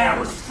 Her hair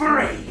was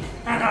frayed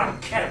and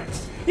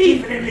unkempt.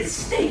 Even in its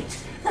state,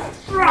 that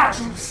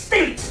fragile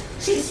state,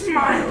 she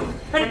smiled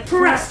and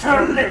pressed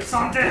her lips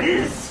onto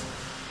his.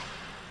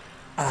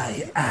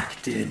 I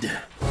acted.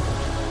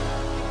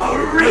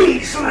 A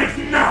rage like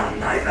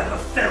none I've ever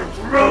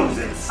felt rose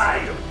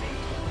inside of me.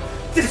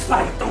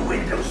 Despite the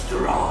windows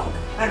drawn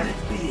and it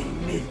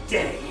being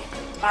midday,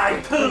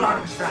 I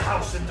plunged the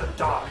house into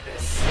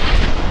darkness.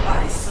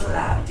 I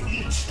slammed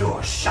each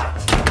door shut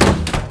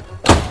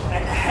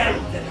and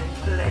held them in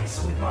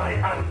place with my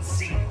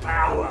unseen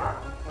power.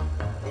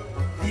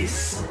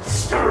 This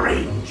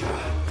stranger,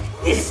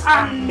 this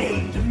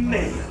unnamed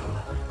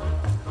male,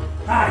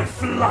 I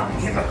flung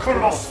him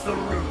across the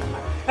room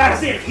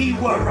as if he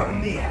were a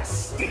mere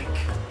stick.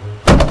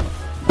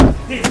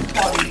 His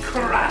body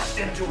crashed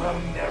into a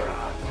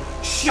mirror,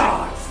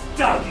 shards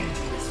dug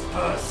into his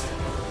person.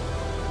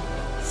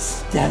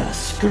 Stella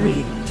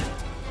screamed.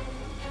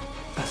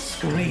 A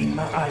scream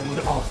I would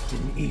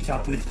often eat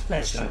up with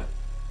pleasure.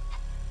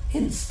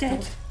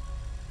 Instead,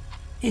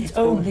 it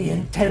only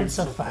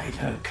intensified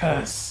her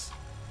curse.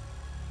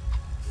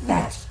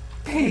 That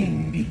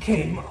pain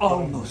became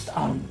almost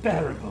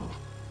unbearable.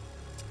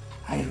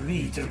 I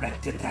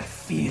redirected that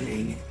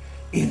feeling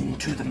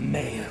into the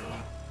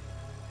male.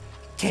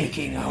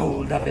 Taking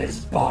hold of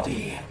his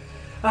body,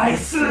 I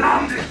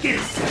slammed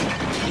against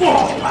him,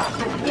 wall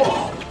after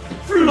wall,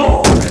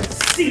 floor and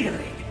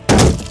ceiling.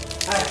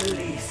 At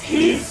least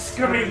his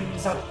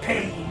screams of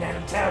pain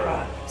and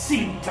terror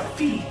seemed to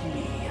feed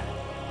me.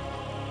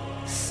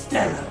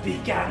 Stella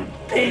began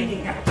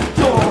banging at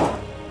the door,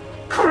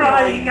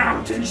 crying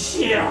out in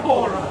sheer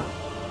horror.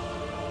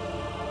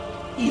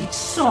 Each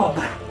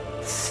sob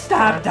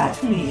stabbed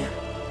at me.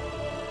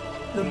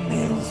 The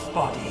male's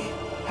body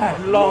had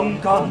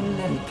long gone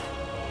limp,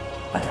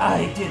 but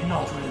I did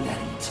not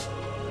relent.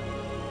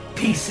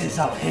 Pieces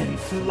of him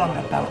flung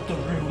about the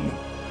room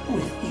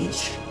with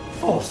each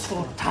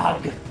forceful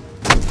tug,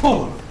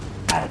 pull,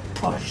 and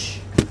push.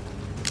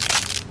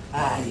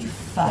 I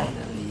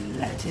finally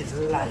let his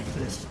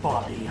lifeless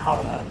body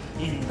hover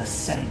in the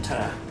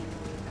center,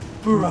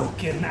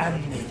 broken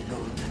and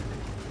mingled.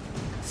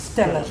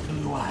 Stella's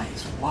blue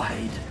eyes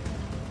wide,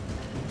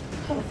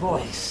 her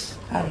voice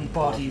and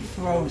body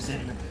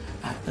frozen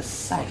at the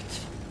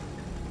sight.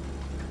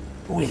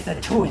 With a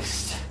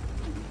twist,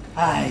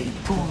 I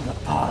pulled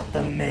apart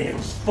the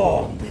male's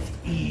form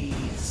with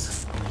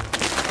ease.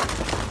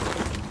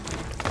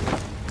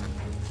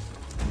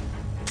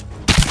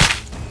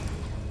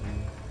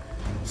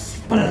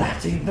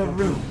 Splatting the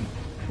room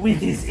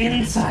with his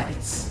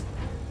insides.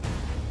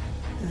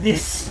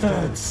 This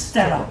stirred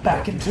Stella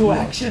back into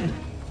action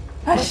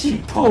as she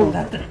pulled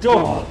at the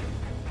door.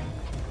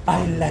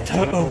 I let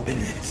her open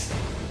it.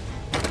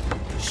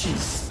 She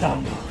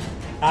stumbled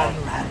and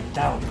ran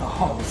down the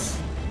halls,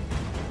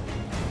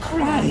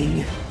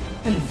 crying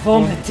and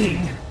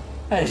vomiting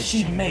as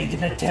she made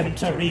an attempt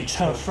to reach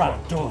her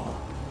front door.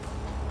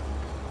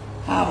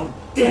 How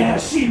dare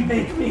she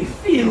make me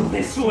feel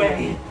this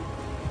way?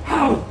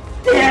 How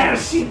dare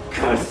she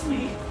curse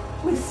me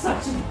with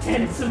such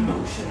intense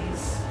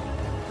emotions?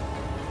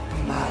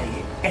 My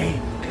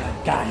anger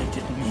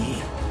guided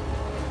me.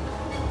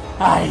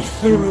 I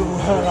threw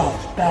her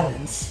off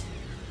balance,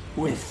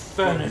 with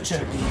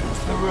furniture being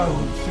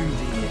thrown through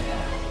the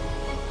air.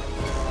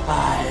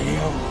 I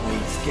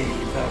always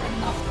gave her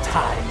enough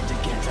time to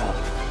get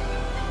up.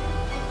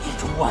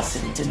 It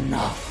wasn't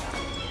enough.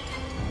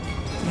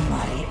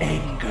 My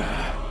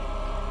anger,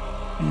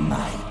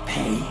 my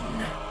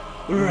pain,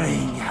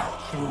 rang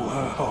out through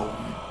her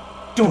home.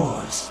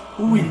 Doors,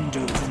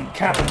 windows, and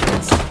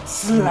cabinets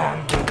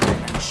slammed open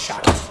and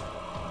shut.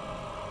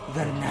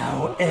 The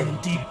now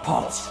empty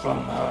pots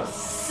from her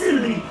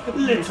silly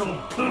little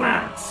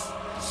plants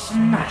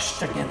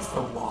smashed against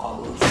the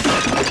walls.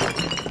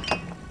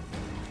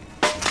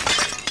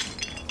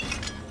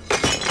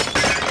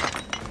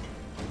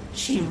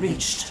 She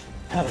reached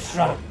her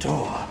front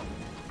door.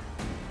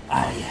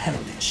 I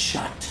held it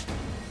shut.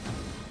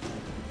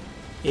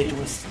 It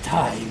was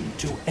time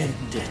to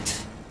end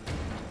it.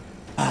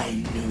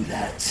 I knew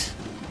that,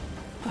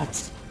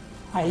 but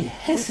I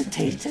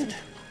hesitated.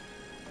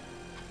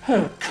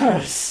 Her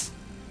curse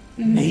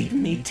made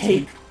me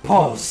take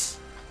pause.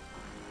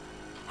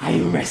 I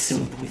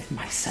wrestled with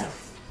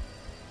myself.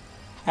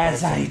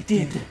 As I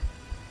did,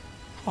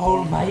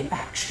 all my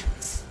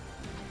actions,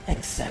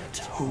 except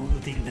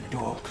holding the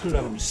door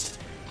closed,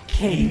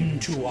 came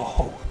to a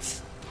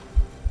halt.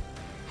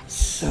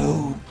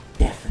 So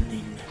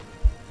deafening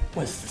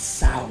was the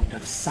sound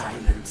of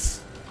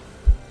silence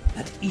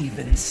that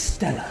even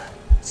Stella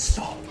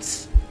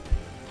stopped.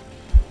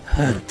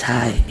 Her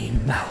tiny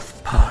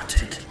mouth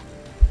parted.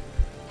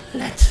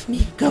 "Let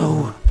me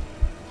go,"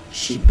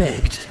 she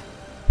begged.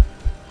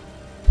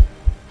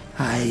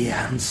 I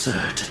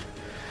answered.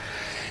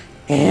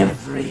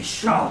 Every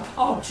sharp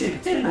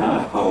object in her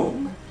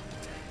home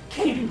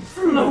came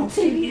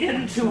floating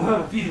into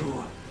her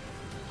view.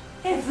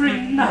 Every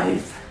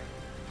knife,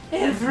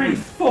 every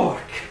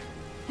fork,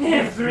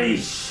 every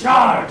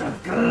shard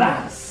of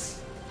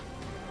glass.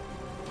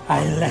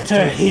 I let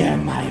her hear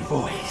my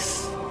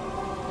voice.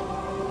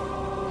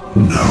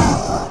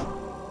 No.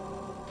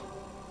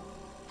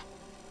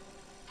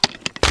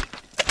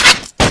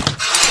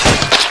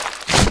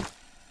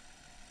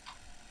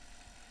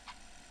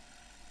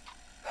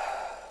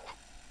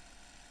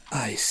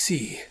 I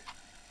see.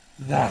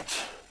 That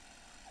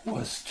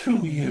was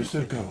 2 years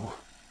ago,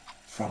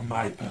 from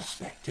my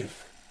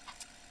perspective.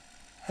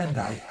 And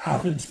I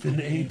haven't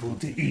been able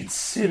to eat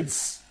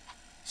since.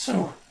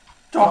 So,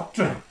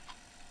 Doctor,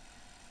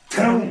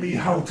 tell me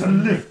how to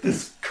lift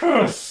this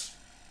curse.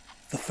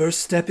 The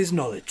first step is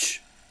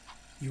knowledge.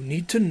 You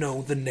need to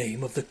know the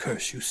name of the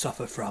curse you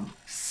suffer from.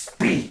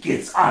 Speak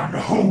its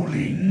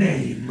unholy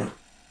name.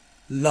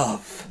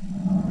 Love.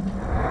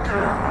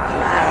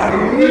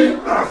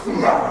 Enough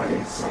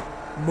lies.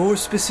 More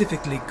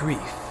specifically,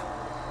 grief.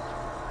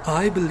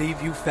 I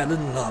believe you fell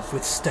in love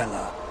with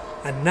Stella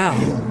And now...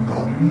 You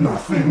know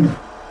nothing.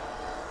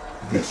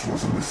 This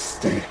was a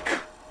mistake.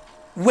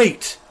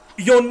 Wait!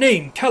 Your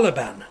name,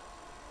 Caliban.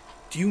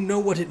 Do you know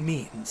what it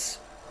means?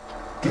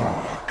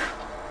 Dark.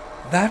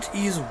 That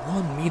is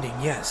one meaning,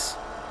 yes.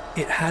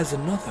 It has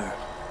another.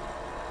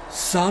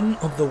 Son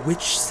of the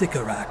witch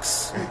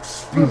Sycorax.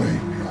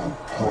 Explain your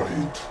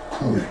point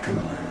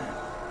quickly.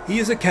 He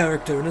is a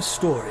character in a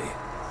story.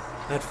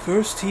 At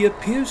first, he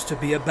appears to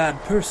be a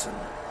bad person.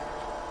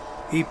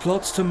 He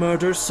plots to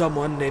murder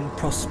someone named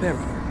Prospero.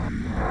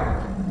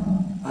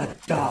 A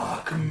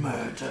dark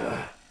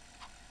murder.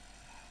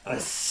 A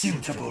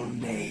suitable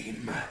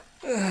name.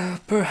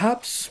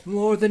 Perhaps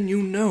more than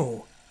you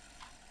know.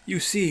 You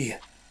see,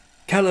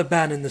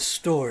 Caliban in the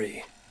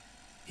story,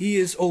 he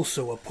is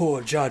also a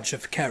poor judge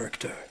of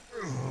character.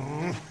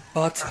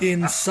 But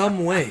in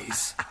some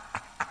ways,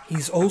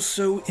 he's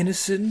also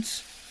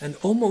innocent and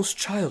almost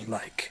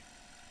childlike.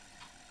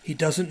 He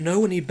doesn't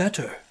know any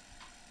better.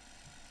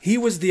 He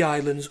was the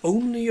island's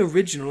only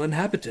original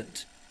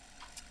inhabitant.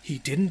 He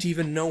didn't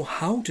even know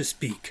how to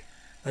speak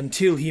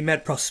until he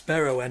met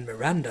Prospero and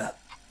Miranda.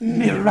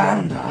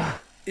 Miranda?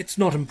 It's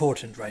not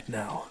important right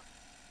now.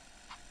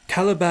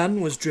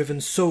 Caliban was driven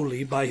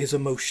solely by his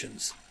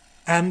emotions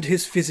and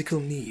his physical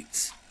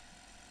needs.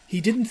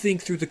 He didn't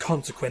think through the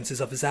consequences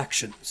of his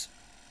actions.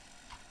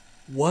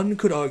 One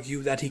could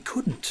argue that he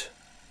couldn't.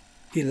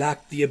 He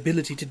lacked the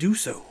ability to do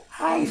so.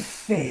 I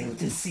fail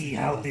to see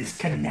how this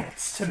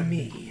connects to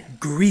me.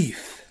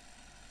 Grief.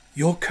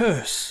 Your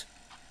curse.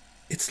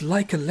 It's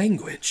like a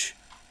language.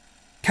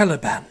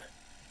 Caliban,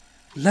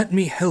 let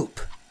me help.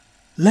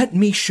 Let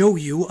me show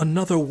you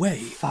another way.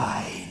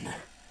 Fine.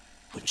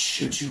 But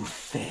should you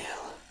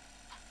fail,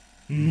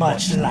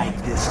 much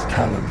like this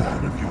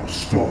Caliban of your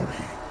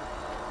story,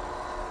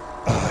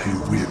 I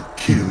will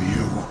kill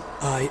you.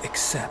 I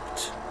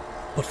accept.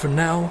 But for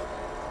now,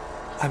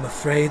 I'm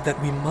afraid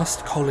that we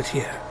must call it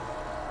here.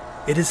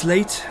 It is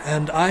late,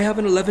 and I have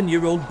an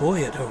 11-year-old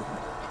boy at home.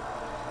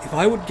 If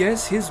I would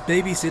guess, his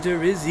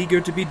babysitter is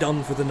eager to be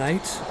done for the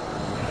night.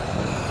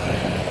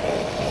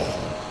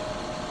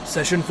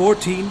 Session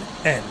 14,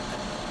 end.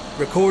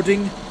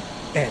 Recording,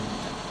 end.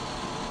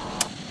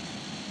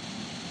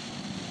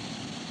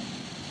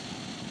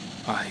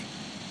 I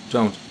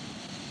don't...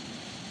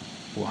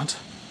 What?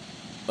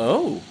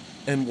 Oh,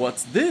 and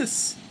what's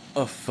this?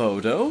 A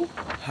photo?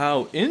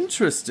 How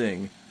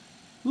interesting.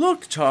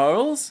 Look,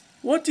 Charles,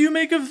 what do you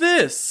make of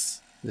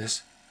this?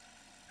 This?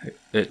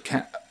 It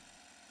can't...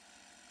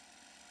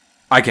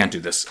 I can't do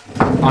this.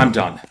 I'm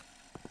done.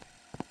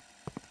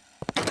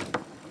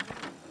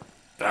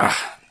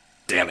 Ah,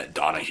 damn it,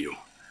 Donahue.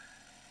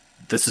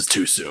 This is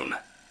too soon.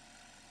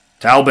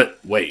 Talbot,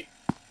 wait.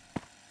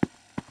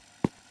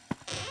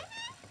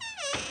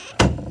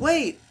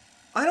 Wait,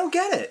 I don't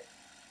get it.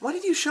 Why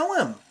did you show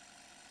him?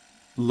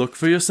 Look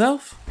for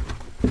yourself.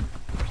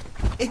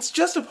 It's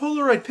just a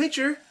Polaroid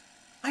picture.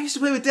 I used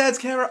to play with Dad's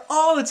camera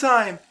all the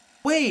time.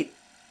 Wait,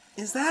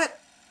 is that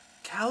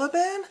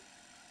Caliban?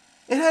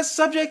 It has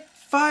subject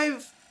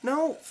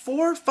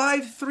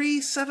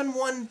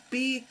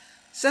 45371B,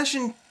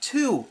 session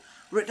 2,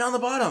 written on the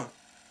bottom.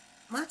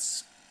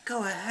 Let's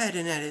go ahead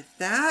and edit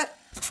that.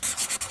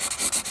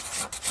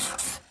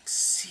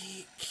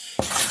 See,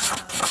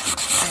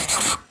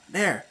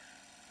 there.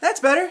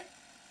 That's better. I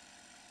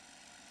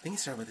think it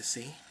started with a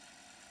C.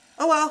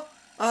 Oh well.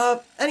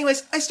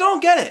 Anyways, I still don't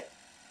get it.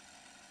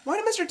 Why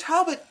did Mr.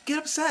 Talbot get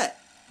upset?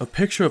 A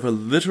picture of a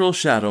literal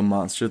shadow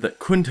monster that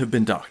couldn't have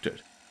been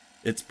doctored.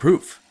 It's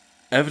proof.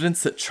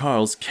 Evidence that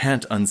Charles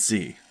can't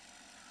unsee.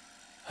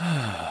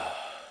 I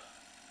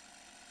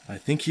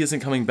think he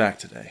isn't coming back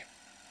today.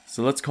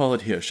 So let's call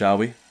it here, shall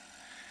we?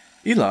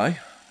 Eli,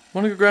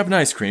 wanna go grab an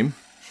ice cream?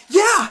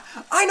 Yeah!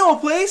 I know a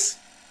place!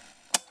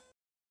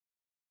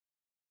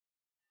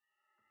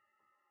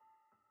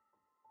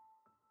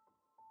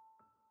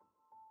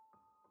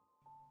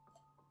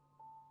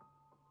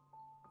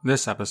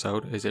 This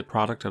episode is a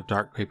product of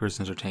Dark Papers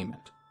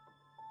Entertainment.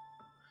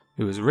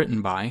 It was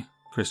written by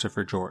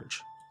Christopher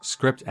George.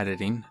 Script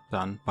editing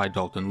done by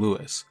Dalton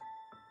Lewis.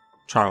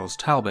 Charles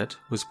Talbot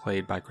was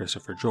played by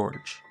Christopher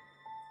George.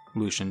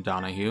 Lucian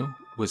Donahue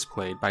was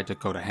played by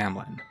Dakota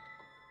Hamlin.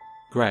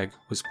 Greg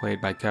was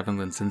played by Kevin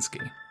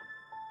Linsinski.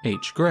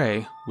 H.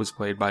 Gray was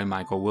played by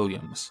Michael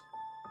Williams.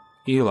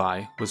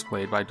 Eli was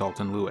played by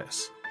Dalton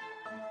Lewis.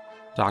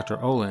 Dr.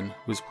 Olin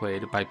was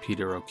played by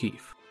Peter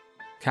O'Keefe.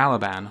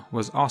 Caliban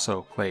was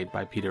also played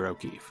by Peter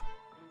O'Keefe.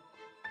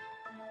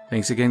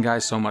 Thanks again,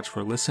 guys, so much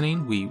for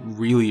listening. We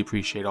really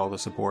appreciate all the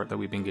support that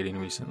we've been getting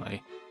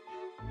recently.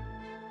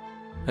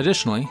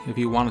 Additionally, if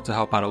you wanted to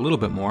help out a little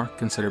bit more,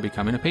 consider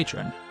becoming a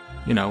patron.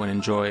 And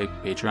enjoy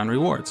Patreon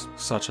rewards,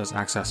 such as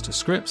access to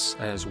scripts,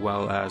 as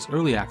well as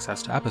early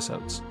access to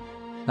episodes.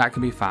 That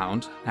can be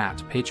found at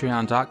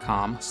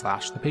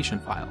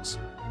patreon.com/thepatientfiles.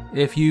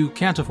 If you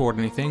can't afford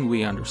anything,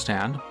 we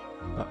understand,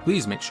 but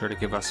please make sure to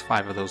give us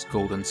 5 of those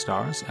golden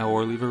stars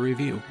or leave a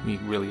review. We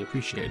really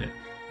appreciate it.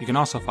 You can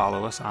also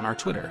follow us on our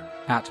Twitter,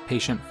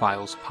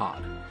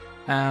 @PatientFilesPod,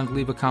 and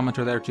leave a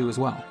commenter there too as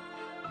well.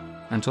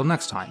 Until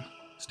next time,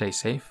 stay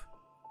safe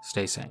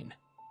Stay sane.